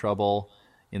fucking trouble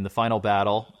in the final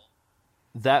battle.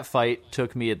 That fight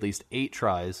took me at least 8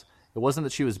 tries. It wasn't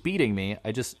that she was beating me,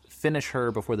 I just finished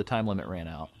her before the time limit ran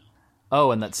out.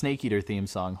 Oh, and that Snake Eater theme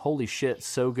song. Holy shit,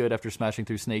 so good. After smashing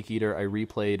through Snake Eater, I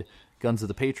replayed Guns of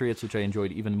the Patriots, which I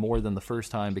enjoyed even more than the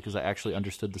first time because I actually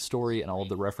understood the story and all of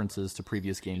the references to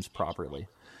previous games properly.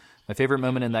 My favorite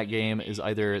moment in that game is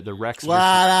either the Rex...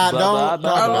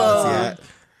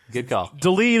 Good call.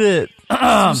 Delete it.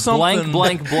 Blank,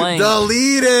 blank, blank.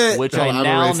 Delete it! Which Oh, I I'm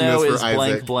now erasing know this is for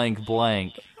blank, Isaac. blank,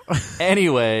 blank.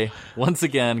 Anyway, once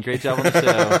again, great job on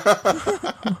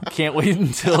the show. Can't wait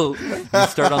until you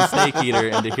start on Snake Eater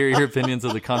and to hear your opinions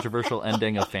of the controversial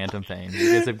ending of Phantom Pain.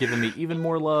 You guys have given me even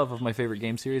more love of my favorite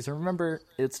game series. And remember,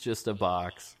 it's just a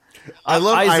box. I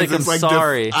love Isaac, Isaac's I'm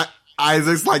sorry.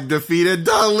 Isaac's defeated.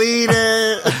 Delete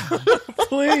it!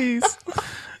 Please.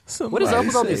 What is up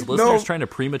with all these listeners trying to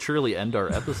prematurely end our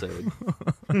episode?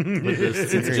 With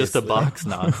this, it's just a box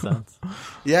nonsense.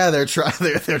 Yeah, they're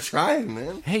trying,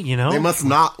 man. Hey, They must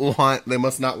not want the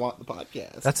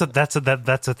podcast.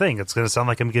 That's a thing. It's going to sound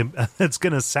like it's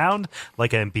going to sound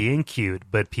like I'm being cute,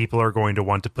 but people are going to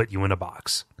want to put you in a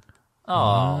box. Oh.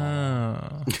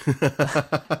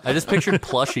 I just pictured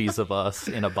plushies of us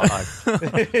in a box.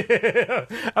 I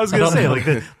was going to say,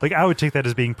 like I would take that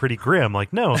as being pretty grim.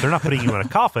 Like, no, they're not putting you in a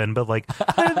coffin, but like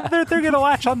they're going to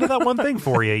latch onto that one thing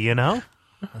for you, you know?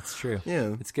 That's true.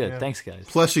 Yeah. It's good. Yeah. Thanks, guys.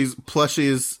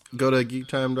 Plushies, go to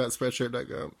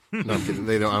geektime.spreadshirt.com. No, I'm kidding.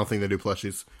 I don't think they do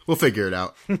plushies. We'll figure it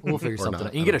out. We'll figure something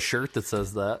out. You can get a shirt that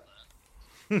says that.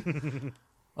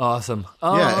 Awesome.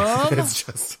 Yeah, it's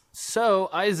just... So,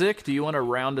 Isaac, do you want to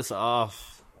round us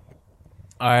off?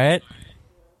 All right.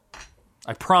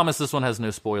 I promise this one has no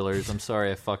spoilers. I'm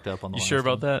sorry I fucked up on the last You sure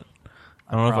about that?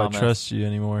 I don't know if I trust you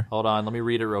anymore. Hold on, let me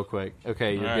read it real quick.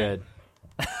 Okay, you're good.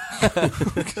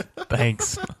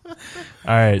 Thanks. All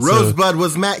right. Rosebud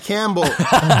was Matt Campbell.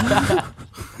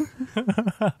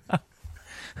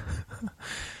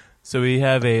 So we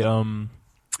have a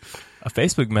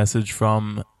Facebook message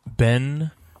from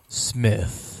Ben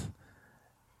Smith.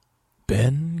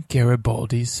 Ben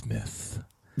Garibaldi Smith.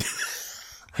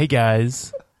 Hey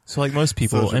guys. So like most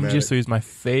people, MGS3 is my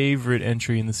favorite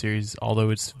entry in the series, although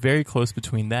it's very close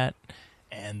between that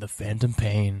and the Phantom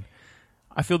Pain.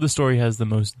 I feel the story has the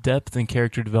most depth and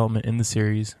character development in the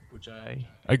series, which I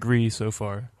agree so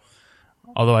far.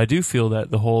 Although I do feel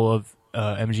that the whole of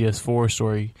MGS4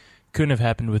 story couldn't have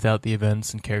happened without the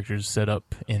events and characters set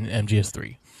up in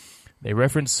MGS3. They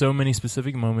reference so many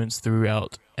specific moments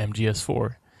throughout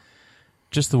MGS4.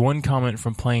 Just the one comment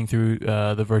from playing through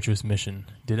the Virtuous mission.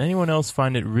 Did anyone else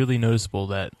find it really noticeable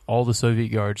that all the Soviet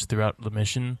guards throughout the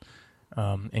mission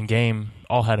and game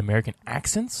all had American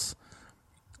accents?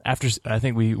 I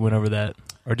think we went over that.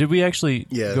 Or did we actually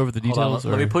go over the details?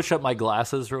 Let me push up my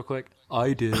glasses real quick.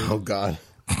 I did. Oh, God.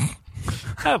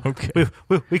 Okay.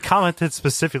 We commented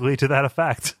specifically to that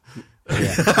effect.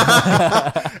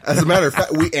 As a matter of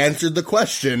fact, we answered the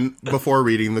question before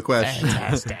reading the question.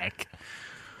 Fantastic.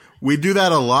 We do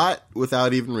that a lot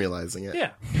without even realizing it.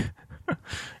 Yeah.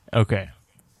 Okay.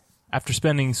 After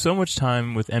spending so much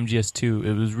time with MGS2,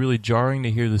 it was really jarring to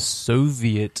hear the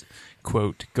Soviet,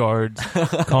 quote, guards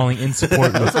calling in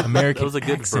support with American That was a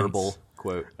good accents. verbal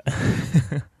quote.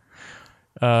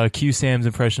 Cue Sam's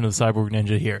impression of the Cyborg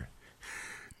Ninja here.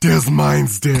 Does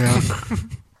mine's down.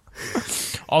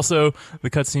 Also,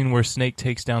 the cutscene where Snake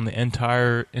takes down the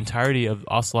entirety of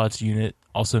Ocelot's unit,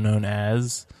 also known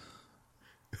as...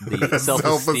 The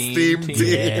Self-esteem team. team.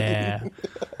 Yeah.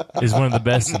 is one of the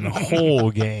best in the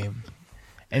whole game.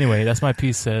 Anyway, that's my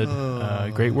piece said.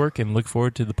 Great work, and look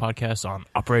forward to the podcast on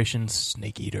Operation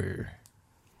Snake Eater.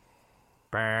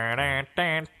 Sorry.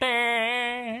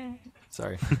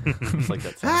 It's like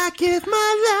that sound. I give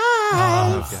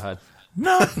my life. Oh, God.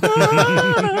 No.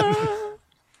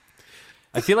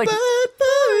 I feel like...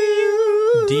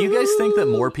 Do you guys think that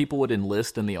more people would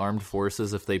enlist in the armed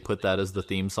forces if they put that as the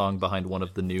theme song behind one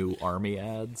of the new army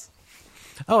ads?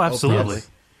 Oh, absolutely.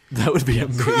 That would be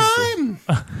amazing. Crime.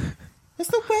 That's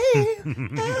the way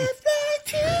I fly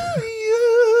to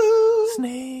you.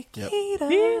 Snake Yep.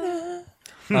 Eater.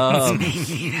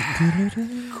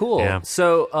 Cool. Yeah.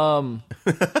 So,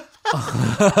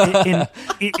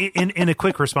 in a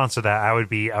quick response to that, I would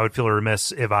feel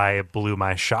remiss if I blew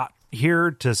my shot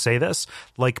here to say this.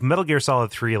 Like Metal Gear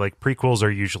Solid 3, like prequels are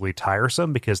usually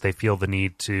tiresome because they feel the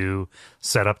need to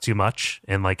set up too much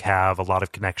and like have a lot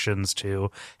of connections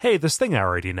to, hey, this thing I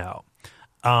already know.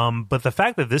 But the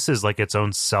fact that this is like its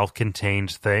own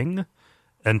self-contained thing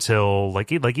until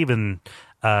like even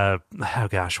oh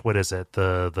gosh, what is it?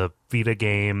 The Vita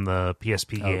game, the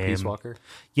PSP game. Peace Walker.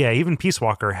 Yeah, even Peace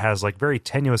Walker has like very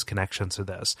tenuous connections to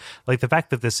this. Like the fact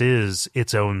that this is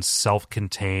its own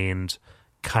self-contained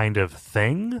kind of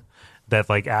thing that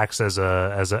like acts as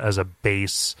a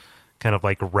base kind of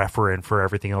like referent for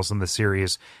everything else in the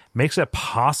series makes it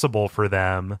possible for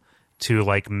them to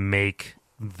like make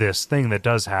this thing that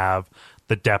does have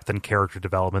the depth and character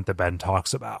development that Ben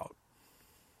talks about.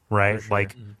 Right? Sure.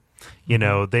 Like you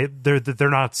know, they're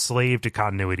not slave to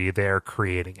continuity, they're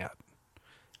creating it.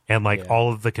 And like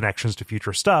all of the connections to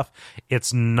future stuff,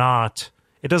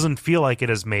 it doesn't feel like it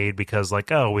is made because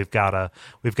like, oh, we've got to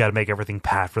make everything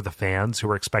pat for the fans who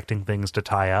are expecting things to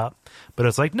tie up. But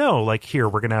it's like, no, like here,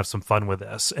 we're going to have some fun with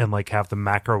this and like have the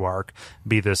macro arc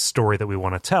be this story that we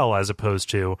want to tell as opposed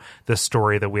to this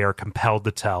story that we are compelled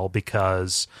to tell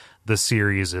because the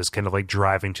series is kind of like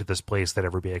driving to this place that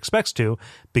everybody expects to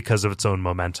because of its own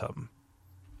momentum.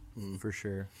 For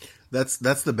sure. That's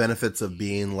the benefits of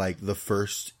being like the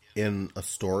first in a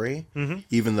story.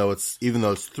 Even though it's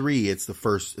 3, it's the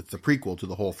prequel to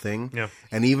the whole thing. Yeah.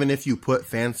 And even if you put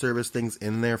fan service things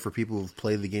in there for people who've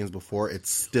played the games before,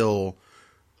 it's still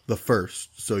the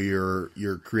first. So you're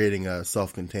creating a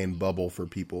self-contained bubble for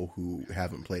people who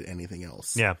haven't played anything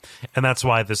else. Yeah. And that's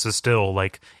why this is still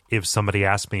like, if somebody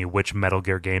asked me which Metal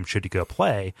Gear game should you go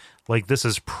play, like this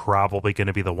is probably going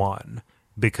to be the one.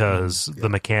 Because the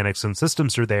mechanics and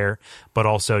systems are there, but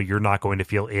also you're not going to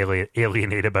feel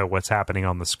alienated by what's happening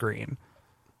on the screen.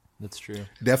 That's true.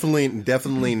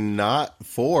 Definitely not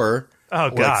for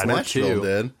God. what Smashville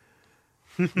did.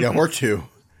 Yeah, or 2.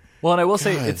 Well, and I will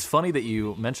say it's funny that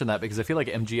you mentioned that because I feel like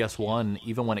MGS1,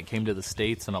 even when it came to the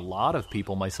States, and a lot of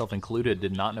people, myself included,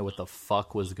 did not know what the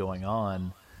fuck was going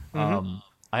on.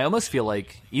 I almost feel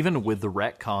like even with the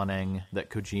retconning that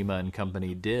Kojima and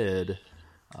company did,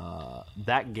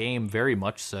 that game very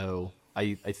much so,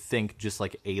 I think, just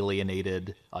like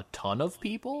alienated a ton of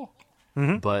people.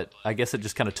 But I guess it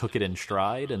just kind of took it in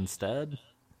stride instead.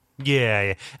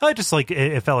 Yeah. I just like,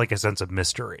 it felt like a sense of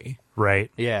mystery, right?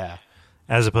 Yeah.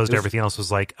 As opposed to everything else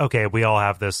was like, okay, we all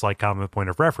have this like common point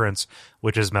of reference,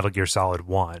 which is Metal Gear Solid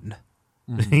 1.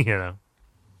 You know?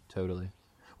 Totally.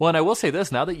 Well, and I will say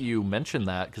this, now that you mentioned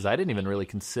that, because I didn't even really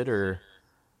consider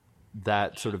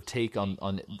that sort of take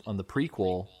on the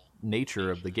prequel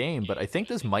nature of the game, but I think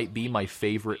this might be my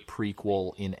favorite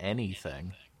prequel in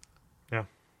anything. Yeah.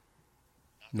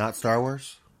 Not Star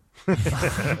Wars? That's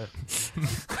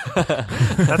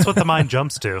what the mind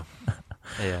jumps to.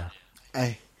 Yeah.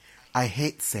 I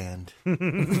hate sand.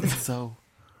 It's so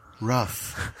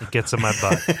rough. It gets in my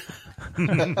butt.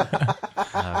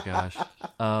 Oh gosh.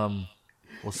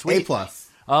 Well, sweet. A+.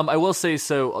 I will say,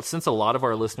 so since a lot of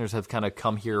our listeners have kind of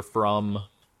come here from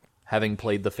having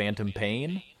played the Phantom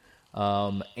Pain,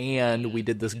 and we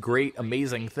did this great,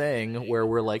 amazing thing where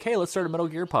we're like, hey, let's start a Metal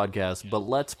Gear podcast, but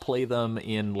let's play them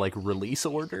in like release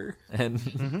order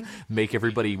and make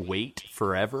everybody wait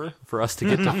forever for us to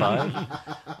get to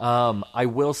 5. I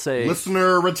will say,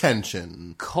 Listener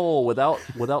retention. Cole,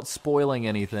 without spoiling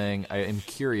anything, I am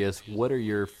curious, what are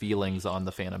your feelings on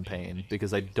the Phantom Pain?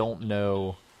 Because I don't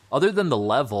know, other than the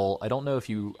level, I don't know if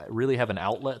you really have an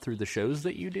outlet through the shows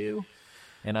that you do.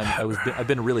 And I've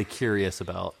been really curious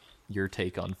about your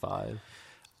take on 5.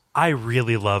 I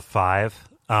really love 5.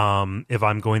 If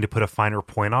I'm going to put a finer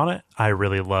point on it, I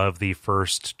really love the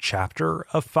first chapter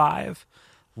of 5.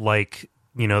 Like,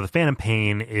 the Phantom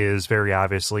Pain is very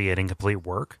obviously an incomplete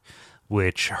work,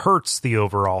 which hurts the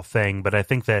overall thing. But I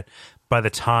think that by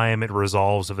the time it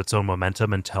resolves of its own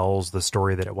momentum and tells the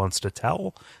story that it wants to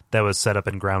tell, that was set up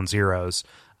in Ground Zeroes,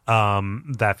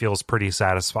 that feels pretty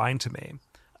satisfying to me.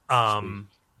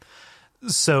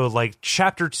 So like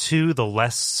chapter 2, the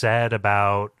less said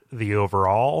about the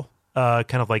overall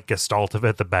kind of like gestalt of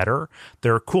it, the better.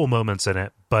 There are cool moments in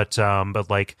it, but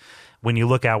like when you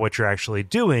look at what you're actually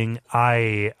doing,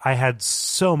 I had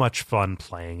so much fun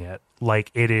playing it.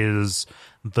 Like, it is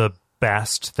the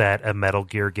best that a Metal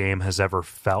Gear game has ever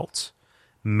felt,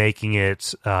 making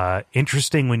it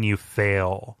interesting when you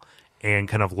fail, and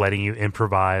kind of letting you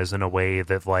improvise in a way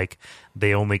that like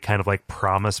they only kind of like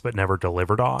promised but never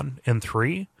delivered on in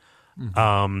 3,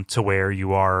 to where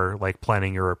you are like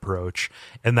planning your approach.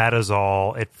 And that is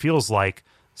all, it feels like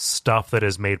stuff that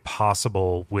is made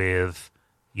possible with,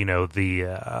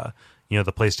 the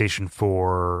PlayStation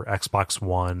 4, Xbox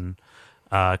One,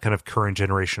 kind of current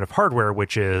generation of hardware,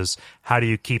 which is how do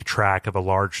you keep track of a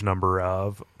large number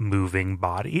of moving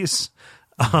bodies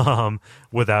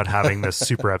without having this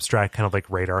super abstract kind of like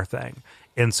radar thing.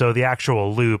 And so the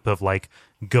actual loop of like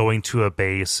going to a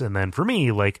base and then for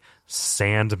me like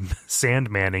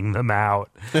sandmanning them out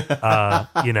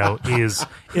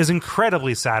is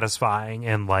incredibly satisfying.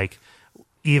 And like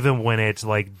even when it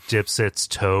like dips its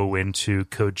toe into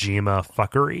Kojima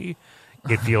fuckery,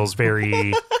 it feels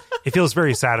very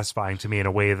satisfying to me in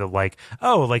a way that like,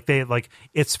 oh, like they like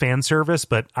it's fan service,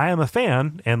 but I am a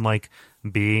fan, and like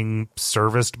being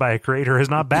serviced by a creator is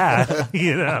not bad.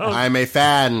 I'm a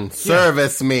fan.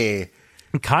 Service me.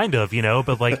 Kind of,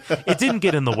 but like it didn't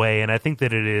get in the way. And I think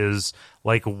that it is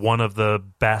like one of the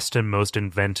best and most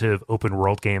inventive open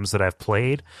world games that I've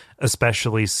played,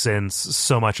 especially since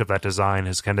so much of that design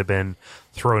has kind of been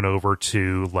thrown over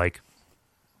to like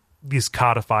these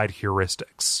codified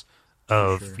heuristics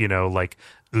of, like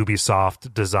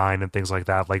Ubisoft design and things like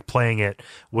that. Like playing it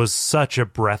was such a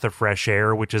breath of fresh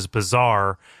air, which is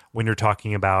bizarre when you're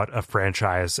talking about a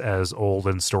franchise as old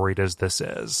and storied as this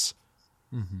is.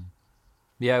 Mm-hmm.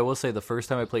 Yeah, I will say the first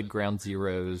time I played Ground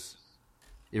Zeroes,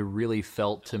 it really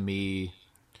felt to me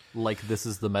like this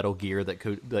is the Metal Gear that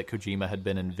Kojima had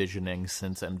been envisioning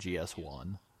since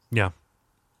MGS1. Yeah.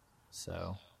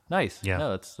 So, nice. Yeah.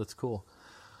 No, that's cool.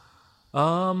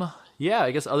 Yeah,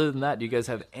 I guess other than that, do you guys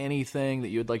have anything that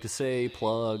you would like to say,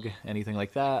 plug, anything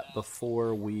like that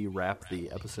before we wrap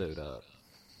the episode up?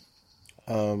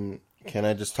 Can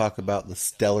I just talk about the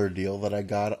stellar deal that I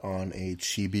got on a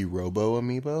Chibi Robo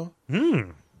amiibo?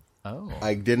 Oh.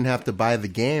 I didn't have to buy the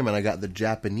game, and I got the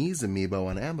Japanese amiibo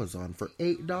on Amazon for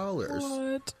 $8.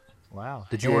 What? Wow.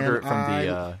 Did you order it from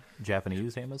the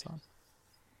Japanese Amazon?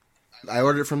 I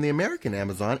ordered it from the American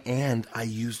Amazon, and I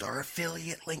used our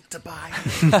affiliate link to buy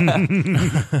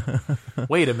it.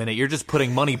 Wait a minute, you're just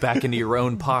putting money back into your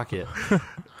own pocket.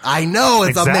 I know,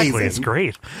 it's exactly, amazing. It's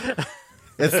great.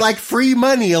 It's like free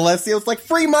money, Alessio. It's like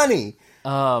free money.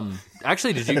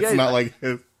 Actually, did you guys... It's not like...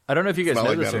 I don't know if you guys know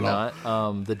like this that or at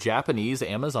not. The Japanese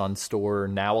Amazon store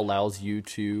now allows you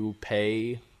to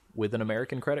pay with an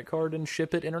American credit card and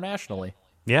ship it internationally.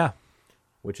 Yeah.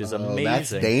 Which is amazing. That's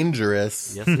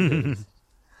dangerous. Yes, it is.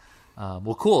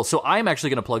 Well, cool. So I'm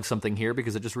actually going to plug something here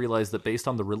because I just realized that based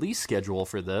on the release schedule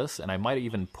for this, and I might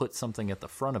even put something at the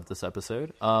front of this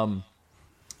episode,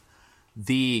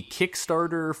 the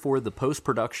Kickstarter for the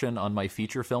post-production on my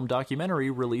feature film documentary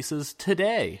releases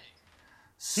today.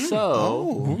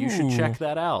 So you should check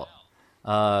that out.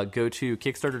 Go to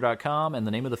Kickstarter.com, and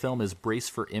the name of the film is Brace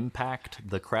for Impact,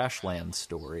 The Crashland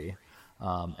Story.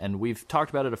 And we've talked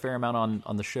about it a fair amount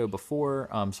on the show before,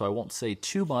 so I won't say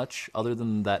too much other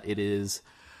than that it is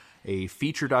a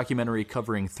feature documentary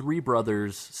covering three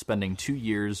brothers spending 2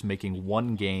 years making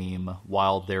one game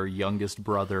while their youngest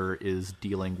brother is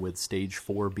dealing with stage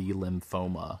 4B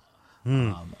lymphoma.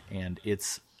 And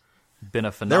it's been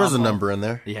a phenomenal... There was a number in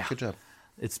there. Yeah. Good job.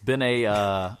 It's been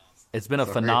a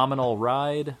phenomenal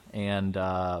ride, and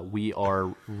we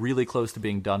are really close to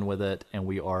being done with it, and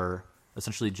we are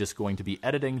essentially just going to be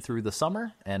editing through the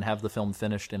summer and have the film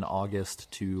finished in August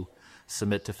to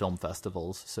submit to film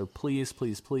festivals. So please,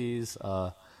 please, please,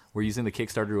 we're using the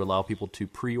Kickstarter to allow people to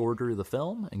pre-order the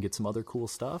film and get some other cool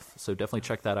stuff. So definitely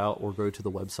check that out, or go to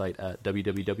the website at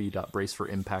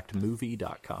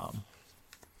www.braceforimpactmovie.com.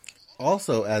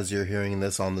 Also, as you're hearing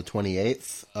this on the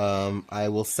 28th, I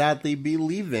will sadly be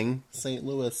leaving St.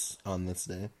 Louis on this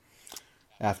day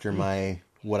after my,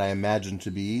 what I imagine to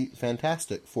be,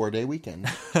 fantastic 4-day weekend.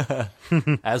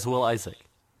 As will Isaac.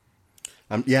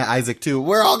 Yeah, Isaac too.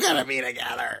 We're all going to be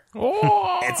together.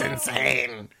 Oh! It's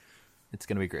insane. It's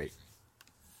going to be great.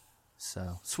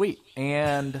 So, sweet.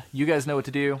 And you guys know what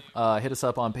to do. Hit us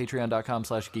up on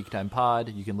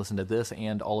patreon.com/geektimepod. You can listen to this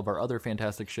and all of our other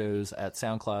fantastic shows at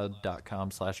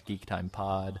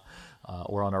soundcloud.com/geektimepod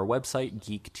or on our website,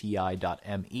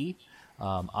 geekti.me.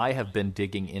 I have been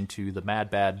digging into the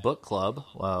Mad Bad Book Club,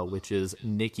 which is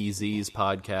Nikki Z's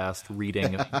podcast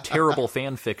reading terrible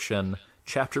fan fiction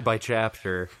chapter by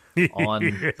chapter on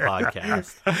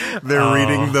podcast. They're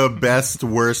reading the best,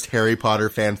 worst Harry Potter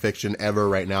fan fiction ever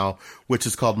right now, which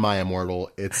is called My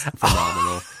Immortal. It's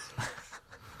phenomenal.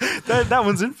 That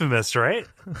one's infamous, right?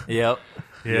 Yep.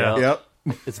 Yeah. Yep.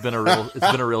 It's been a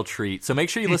real treat. So make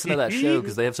sure you listen to that show,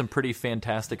 because they have some pretty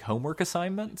fantastic homework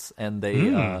assignments, and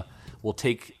they will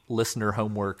take listener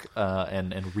homework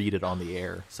and read it on the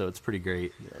air. So it's pretty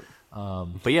great.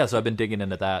 But yeah, so I've been digging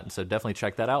into that, and so definitely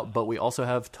check that out. But we also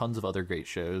have tons of other great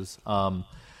shows. And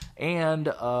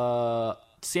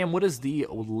Sam, what is the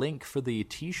link for the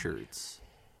t-shirts?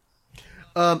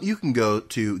 You can go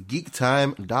to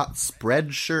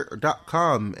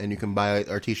geektime.spreadshirt.com and you can buy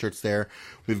our t-shirts there.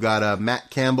 We've got a Matt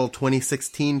Campbell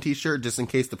 2016 t-shirt, just in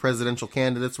case the presidential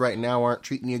candidates right now aren't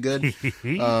treating you good.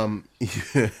 We've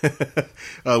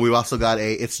also got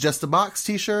a It's Just a Box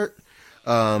t-shirt.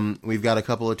 We've got a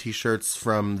couple of t-shirts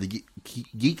from the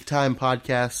Geek Time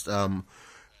podcast.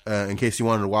 In case you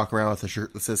wanted to walk around with a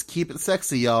shirt that says "Keep it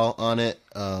sexy, y'all" on it,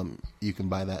 you can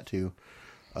buy that too.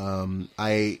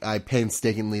 I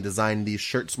painstakingly designed these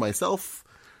shirts myself,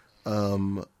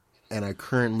 and I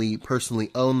currently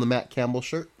personally own the Matt Campbell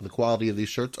shirt. The quality of these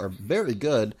shirts are very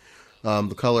good.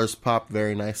 The colors pop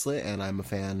very nicely, and I'm a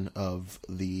fan of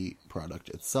the product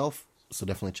itself, so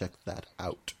definitely check that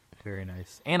out. Very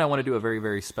nice. And I want to do a very,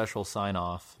 very special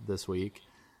sign-off this week.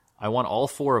 I want all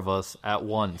four of us at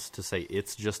once to say,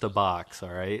 "It's just a box,"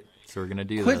 all right? So we're going to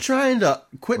do Quit this. trying to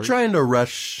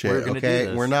rush shit, we're gonna okay? do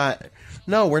this. We're not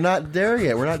there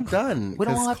yet. We're not done. We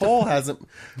don't Because have to-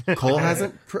 Cole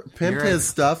hasn't pimped You're his right.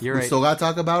 stuff. You're We right. still got to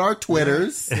talk about our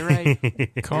Twitters. You're right.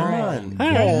 Come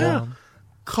on,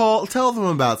 Cole, tell them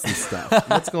about some stuff.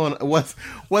 What's going?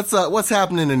 What's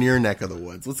happening in your neck of the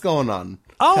woods? What's going on?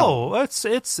 Oh,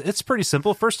 it's pretty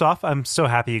simple. First off, I'm so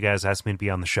happy you guys asked me to be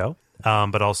on the show.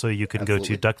 But also you can go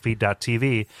to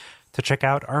duckfeed.tv to check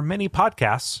out our many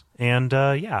podcasts. And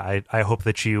I hope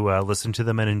that you listen to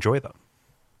them and enjoy them.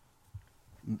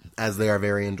 As they are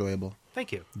very enjoyable.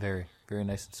 Thank you. Very, very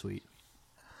nice and sweet.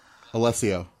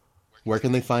 Alessio, where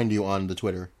can they find you on the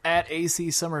Twitter? At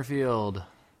AC Summerfield.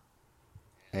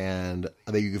 And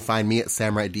you can find me at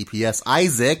Samurai DPS.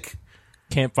 Isaac.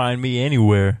 Can't find me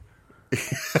anywhere.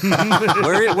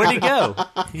 Where'd he go?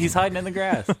 He's hiding in the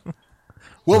grass.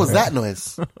 What was that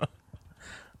noise?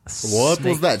 What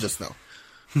was that just now?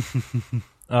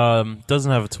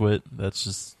 Doesn't have a twit. That's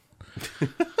just me.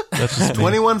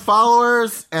 21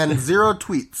 followers and 0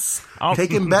 tweets. I'll-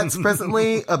 Taking bets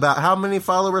presently about how many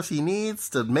followers he needs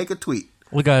to make a tweet.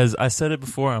 Well, guys, I said it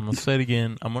before. I'm gonna say it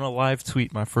again. I'm gonna live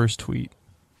tweet my first tweet.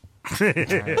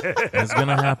 It's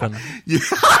gonna happen.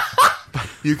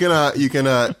 You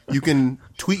can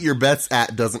tweet your bets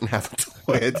at doesn't have a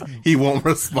tweet. He won't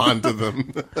respond to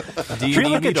them. Do you Treat it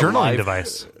need like a me to journaling live-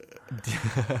 device.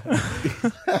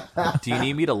 Do you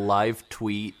need me to live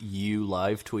tweet you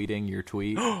live tweeting your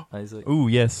tweet, Isaac? Ooh,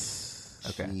 yes.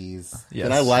 Okay. Jeez. Yes.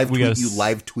 Can I live We tweet gotta you s-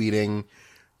 live tweeting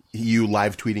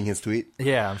his tweet?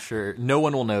 Yeah, I'm sure. No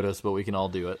one will notice, but we can all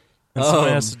do it. And someone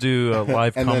has to do a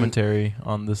live and then- commentary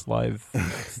on this live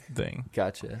thing.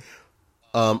 Gotcha.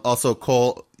 Also,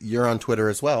 Cole, you're on Twitter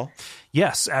as well.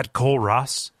 Yes, at Cole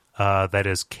Ross. That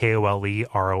is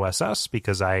KOLEROSS,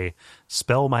 because I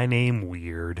spell my name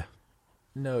weird.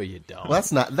 No, you don't. Well,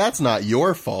 that's not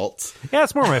your fault. Yeah,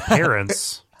 it's more my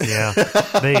parents. Yeah,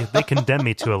 they condemn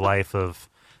me to a life of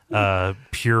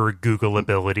pure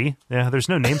Googleability. Yeah, there's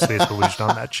no namespace illusion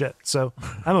on that shit, so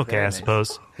I'm okay, Very I nice.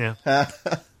 suppose. Yeah.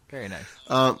 Very nice.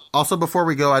 Also, before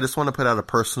we go, I just want to put out a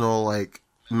personal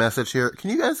message here. Can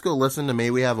you guys go listen to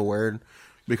May We Have a Word?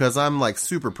 Because I'm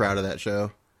super proud of that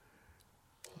show.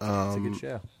 It's a good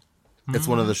show. It's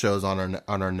one of the shows on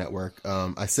our network.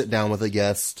 I sit down with a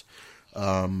guest,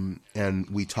 and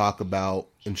we talk about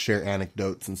and share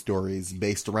anecdotes and stories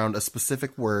based around a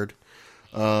specific word.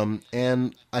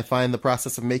 And I find the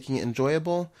process of making it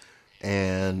enjoyable,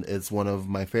 and it's one of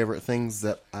my favorite things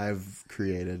that I've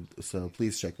created. So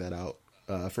please check that out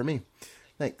for me.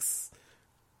 Thanks.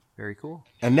 Very cool.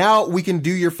 And now we can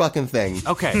do your fucking thing.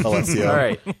 Okay. Alessio. All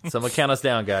right. So I'm going to count us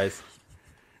down, guys.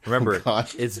 Remember,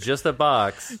 gosh. it's just a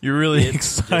box. You're really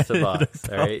It's excited. just a box.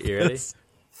 All right, you ready?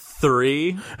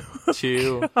 3,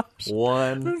 2,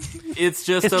 1. It's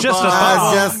just a just box. a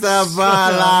box. Just a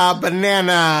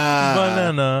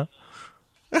banana.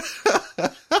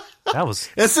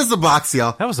 It's just a box,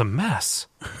 y'all. That was a mess.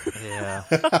 Yeah.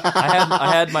 I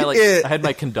had my I had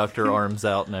my conductor arms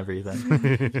out and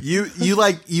everything. You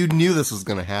knew this was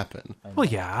going to happen. Well,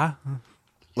 yeah.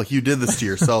 You did this to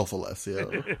yourself, Alessio.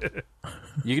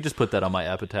 You could just put that on my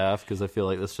epitaph because I feel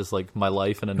like that's just my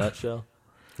life in a nutshell.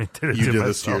 I did it You to did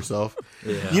this to myself. yourself.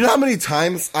 Yeah. You know how many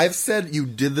times I've said you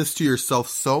did this to yourself?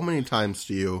 So many times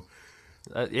to you.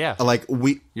 Yeah.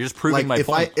 You're just proving my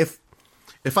point.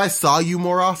 If I saw you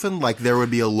more often, there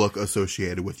would be a look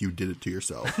associated with you did it to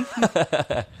yourself.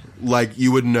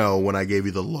 You would know when I gave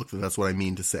you the look that that's what I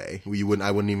mean to say. I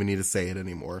wouldn't even need to say it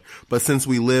anymore. But since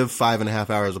we live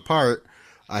 5.5 hours apart,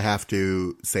 I have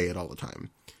to say it all the time.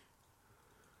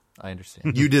 I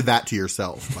understand. You did that to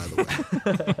yourself, by the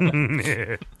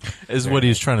way. Is what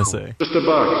he's trying to say. Just a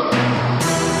box.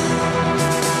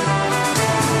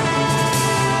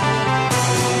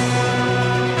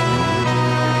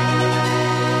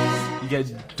 You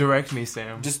gotta direct me,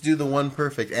 Sam. Just do the one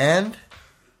perfect and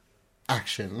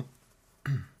action.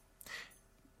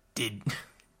 Did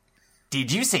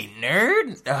you say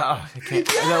nerd? I can't.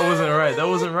 That wasn't right. That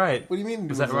wasn't right. What do you mean?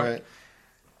 Was that right? It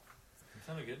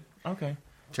sounded good. Okay.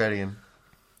 Try it again.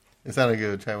 It sounded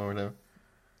good. Try it one more time.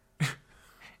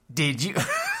 Did you?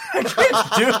 I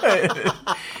can't do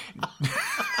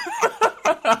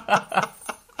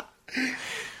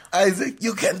it. Isaac,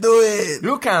 you can do it.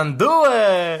 You can do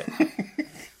it.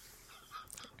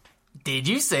 Did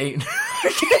you say?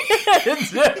 I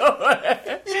can't do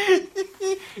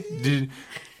it.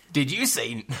 Did you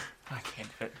say? I can't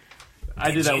do it.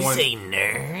 I did that one. Did you say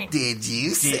nerd? Did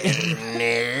you say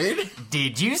nerd?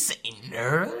 Did you say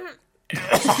nerd?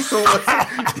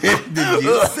 Did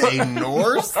you say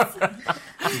Norse?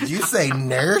 Did you say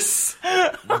nurse?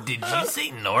 Did you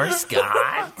say Norse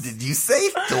god? Did you say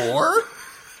Thor?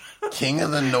 King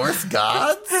of the Norse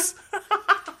gods?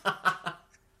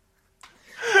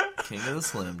 King of the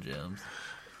Slim Jims.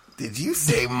 Did you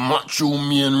say Macho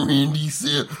Man Randy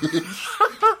Savage?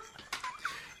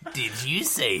 Did you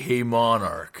say Hey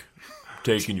Monarch,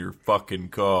 taking your fucking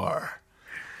car.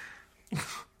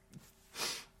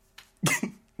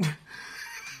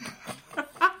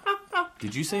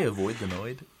 Did you say avoid the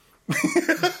Noid?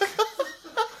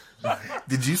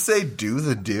 Did you say do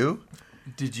the do?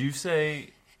 Did you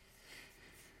say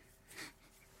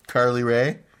Carly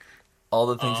Rae? All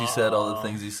the things you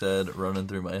said, running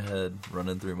through my head.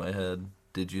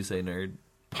 Did you say nerd?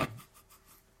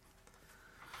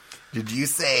 Did you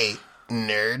say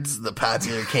nerds, the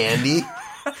popular candy?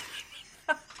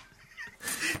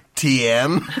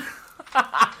 TM?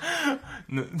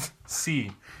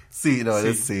 C? C, no, it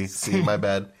is C. C, my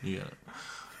bad. You got it.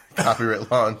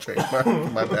 Copyright law and trademark.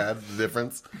 My bad. The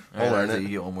difference. I'll All right, learn Isaac, it. you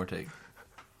get one more take.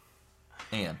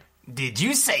 And Did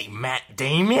you say Matt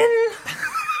Damon?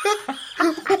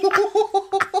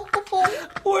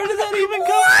 where did that even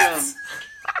come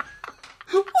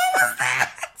from?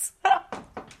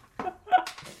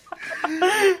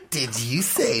 Did you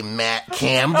say Matt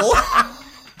Campbell?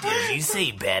 Did you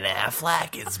say Ben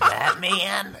Affleck is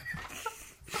Batman?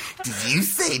 Did you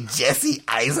say Jesse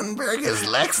Eisenberg is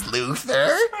Lex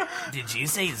Luthor? Did you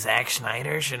say Zack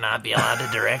Snyder should not be allowed to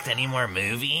direct any more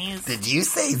movies? Did you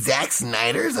say Zack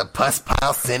Snyder's a puss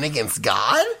pile sin against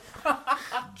God?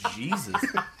 Jesus.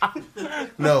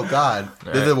 No, God.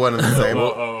 They're one and the same.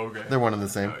 Oh, okay. They're one and the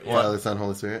same. Father, Son,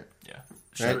 Holy Spirit. Yeah.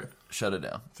 Right? Shut it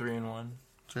down. 3 and 1.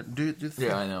 Do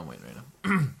Yeah, I know. I'm waiting right now.